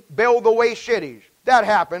 14, build the waste cities. That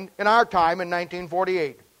happened in our time in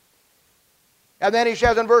 1948. And then he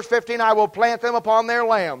says in verse 15, I will plant them upon their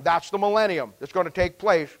land. That's the millennium that's going to take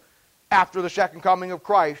place after the second coming of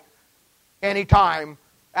Christ, any time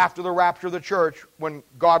after the rapture of the church, when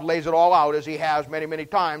God lays it all out as he has many, many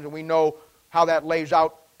times, and we know how that lays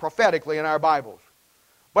out prophetically in our Bibles.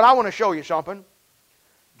 But I want to show you something.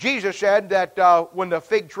 Jesus said that when the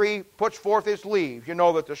fig tree puts forth its leaves, you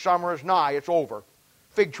know that the summer is nigh, it's over.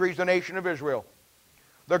 Fig tree's the nation of Israel.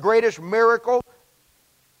 The greatest miracle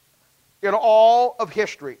in all of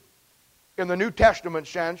history, in the New Testament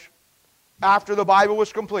sense, after the Bible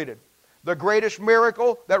was completed. The greatest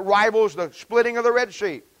miracle that rivals the splitting of the Red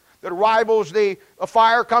Sea, that rivals the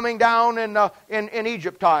fire coming down in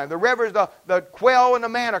Egypt time, the rivers, the quail and the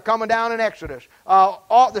manna coming down in Exodus,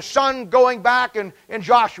 the sun going back in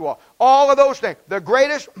Joshua, all of those things. The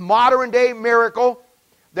greatest modern day miracle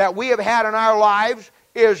that we have had in our lives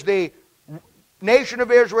is the nation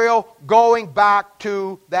of Israel going back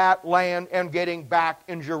to that land and getting back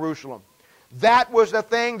in Jerusalem. That was the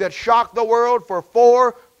thing that shocked the world for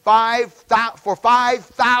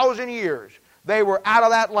 5,000 years. They were out of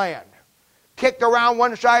that land, kicked around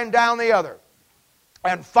one side and down the other.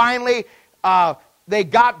 And finally, they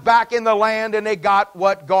got back in the land and they got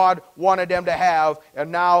what God wanted them to have.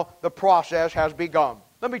 And now the process has begun.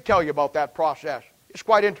 Let me tell you about that process. It's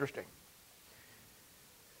quite interesting.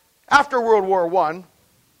 After World War I,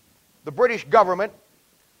 the British government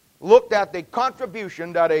looked at the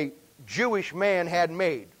contribution that a Jewish man had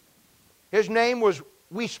made. His name was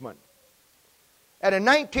Weizmann. And in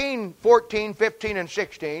 1914, 15, and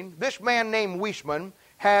 16, this man named Weizmann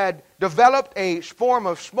had developed a form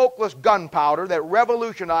of smokeless gunpowder that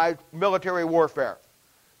revolutionized military warfare.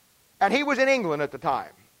 And he was in England at the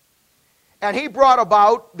time. And he brought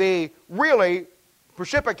about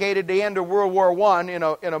precipitated the end of World War I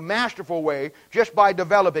in a masterful way just by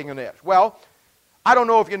developing this. Well, I don't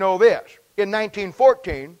know if you know this. In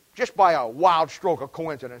 1914, just by a wild stroke of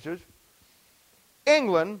coincidences,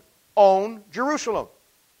 England owned Jerusalem.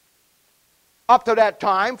 Up to that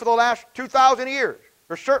time, for the last 2,000 years,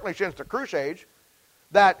 or certainly since the Crusades,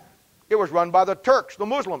 that it was run by the Turks, the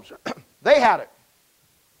Muslims. They had it.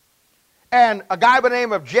 And a guy by the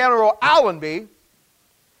name of General Allenby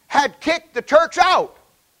had kicked the Turks out.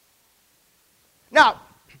 Now,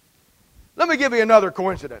 let me give you another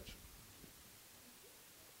coincidence.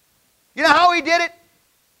 You know how he did it?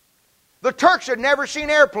 The Turks had never seen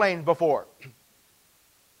airplanes before.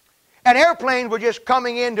 And airplanes were just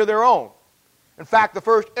coming into their own. In fact, the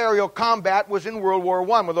first aerial combat was in World War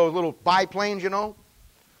I with those little biplanes, you know.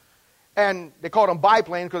 And they called them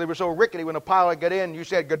biplanes because they were so rickety when a pilot got in, you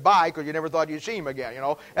said goodbye because you never thought you'd see him again, you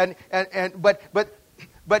know.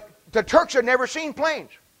 But the Turks had never seen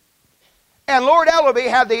planes. And Lord Allenby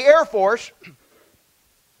had the Air Force,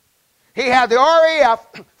 he had the RAF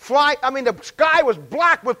fly. I mean, the sky was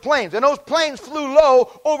black with planes. And those planes flew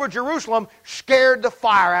low over Jerusalem, scared the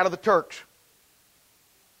fire out of the Turks.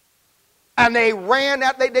 And they ran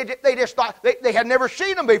out, they just thought, they had never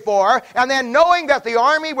seen them before. And then knowing that the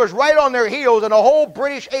army was right on their heels and the whole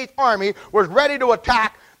British 8th Army was ready to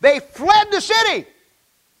attack, they fled the city.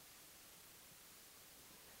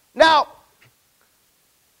 Now,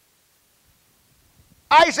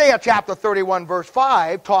 Isaiah chapter 31 verse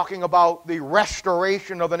 5, talking about the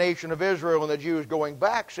restoration of the nation of Israel and the Jews going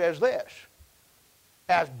back, says this: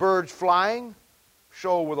 as birds flying,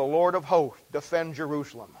 so will the Lord of hosts defend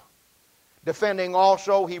Jerusalem. Defending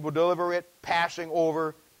also, he will deliver it. Passing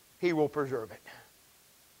over, he will preserve it.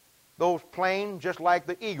 Those planes, just like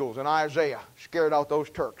the eagles in Isaiah, scared out those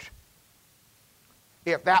Turks.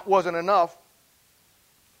 If that wasn't enough,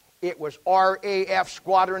 it was RAF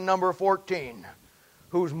Squadron number 14,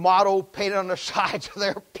 whose motto painted on the sides of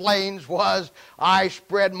their planes was, I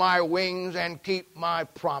spread my wings and keep my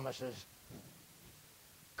promises.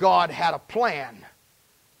 God had a plan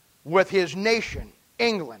with his nation,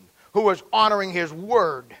 England, who was honoring his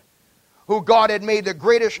word, who God had made the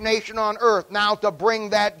greatest nation on earth, now to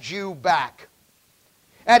bring that Jew back.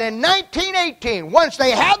 And in 1918, once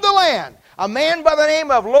they had the land, a man by the name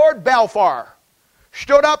of Lord Balfour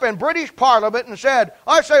stood up in British Parliament and said,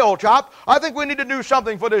 I say, old chap, I think we need to do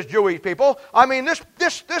something for this Jewish people. I mean, this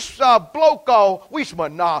bloke,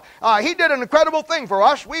 Weisman, he did an incredible thing for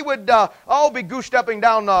us. We would all be goose-stepping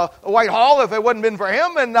down Whitehall if it wouldn't been for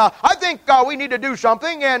him. And I think we need to do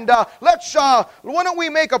something. And why don't we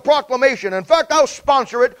make a proclamation? In fact, I'll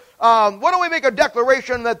sponsor it. Why don't we make a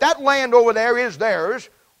declaration that that land over there is theirs?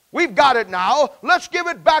 We've got it now. Let's give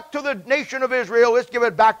it back to the nation of Israel. Let's give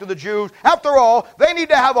it back to the Jews. After all, they need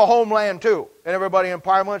to have a homeland too. And everybody in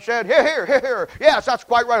Parliament said, here, here, here, here. Yes, that's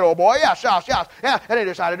quite right, old boy. Yes, yes, yes. Yeah. And they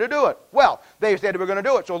decided to do it. Well, they said they were going to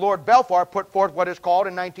do it. So Lord Balfour put forth what is called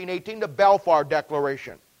in 1918 the Balfour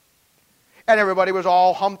Declaration. And everybody was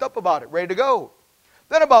all humped up about it, ready to go.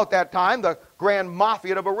 Then about that time, the Grand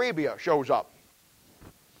Mufti of Arabia shows up.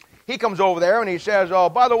 He comes over there and he says, oh,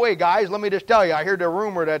 by the way, guys, let me just tell you, I heard the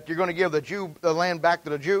rumor that you're going to give the land back to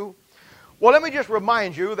the Jew. Well, let me just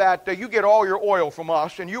remind you that you get all your oil from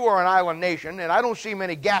us, and you are an island nation, and I don't see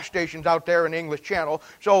many gas stations out there in the English Channel.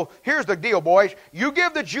 So here's the deal, boys. You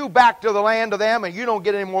give the Jew back to the land to them, and you don't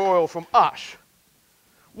get any more oil from us.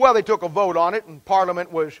 Well, they took a vote on it, and Parliament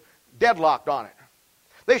was deadlocked on it.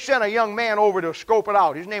 They sent a young man over to scope it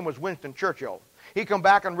out. His name was Winston Churchill. He come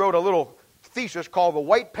back and wrote a little thesis called the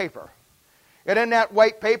White Paper. And in that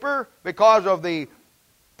White Paper, because of the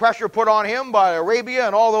pressure put on him by Arabia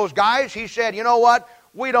and all those guys, he said, you know what,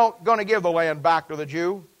 we don't going to give the land back to the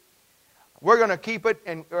Jew. We're going to keep it,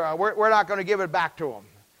 and we're not going to give it back to them.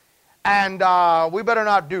 And we better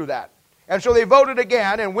not do that. And so they voted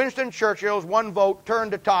again, and Winston Churchill's one vote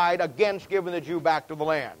turned the tide against giving the Jew back to the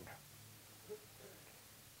land.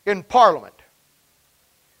 In Parliament,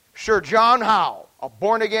 Sir John Howe, a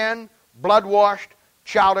born-again, blood-washed,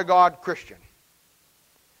 child of God Christian.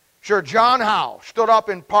 Sir John Howe stood up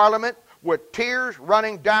in Parliament with tears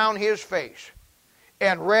running down his face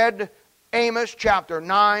and read Amos chapter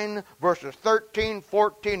 9, verses 13,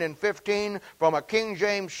 14, and 15 from a King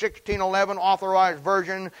James 1611 authorized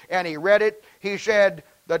version, and he read it. He said,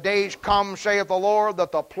 the days come, saith the Lord,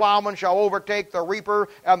 that the plowman shall overtake the reaper,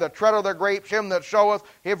 and the treader of the grapes him that soweth.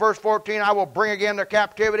 Here, verse 14, I will bring again the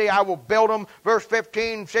captivity, I will build them. Verse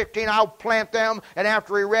 15, 16, I'll plant them. And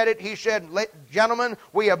after he read it, he said, gentlemen,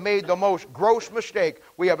 we have made the most gross mistake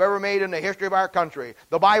we have ever made in the history of our country.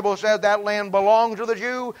 The Bible says that land belongs to the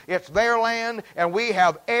Jew, it's their land, and we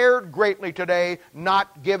have erred greatly today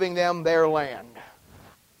not giving them their land.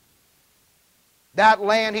 That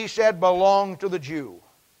land, he said, belonged to the Jew.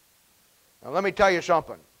 Now let me tell you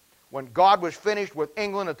something. When God was finished with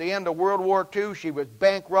England at the end of World War II, she was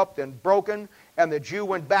bankrupt and broken, and the Jew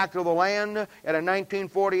went back to the land, and in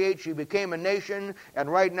 1948 she became a nation,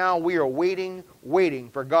 and right now we are waiting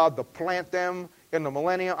for God to plant them in the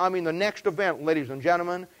millennium. I mean, the next event, ladies and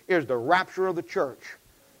gentlemen, is the rapture of the church.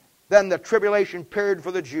 Then the tribulation period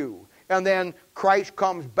for the Jew, and then Christ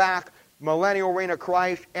comes back, millennial reign of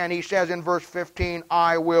Christ, and he says in verse 15,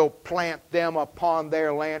 I will plant them upon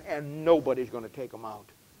their land, and nobody's going to take them out.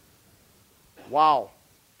 Wow.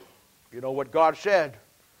 You know what God said?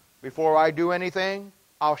 Before I do anything,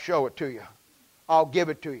 I'll show it to you. I'll give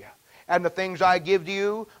it to you. And the things I give to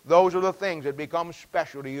you, those are the things that become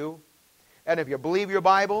special to you. And if you believe your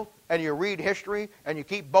Bible, and you read history, and you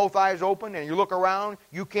keep both eyes open, and you look around,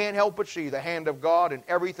 you can't help but see the hand of God in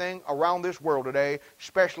everything around this world today,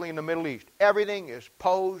 especially in the Middle East. Everything is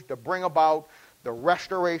posed to bring about the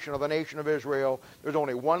restoration of the nation of Israel. There's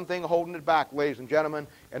only one thing holding it back, ladies and gentlemen,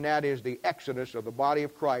 and that is the exodus of the body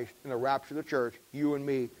of Christ and the rapture of the church, you and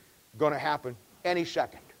me, going to happen any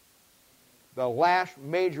second. The last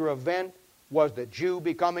major event was the Jew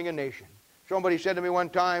becoming a nation. Somebody said to me one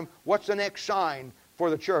time, what's the next sign for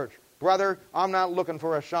the church? Brother, I'm not looking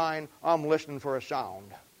for a sign, I'm listening for a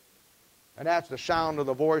sound. And that's the sound of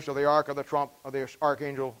the voice of the ark of the trump of the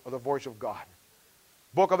archangel of the voice of God.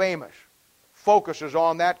 book of Amos focuses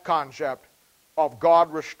on that concept of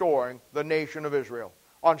God restoring the nation of Israel.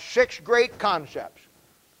 On 6 great concepts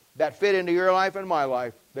that fit into your life and my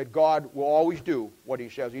life, that God will always do what He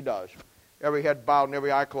says He does. Every head bowed and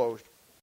every eye closed.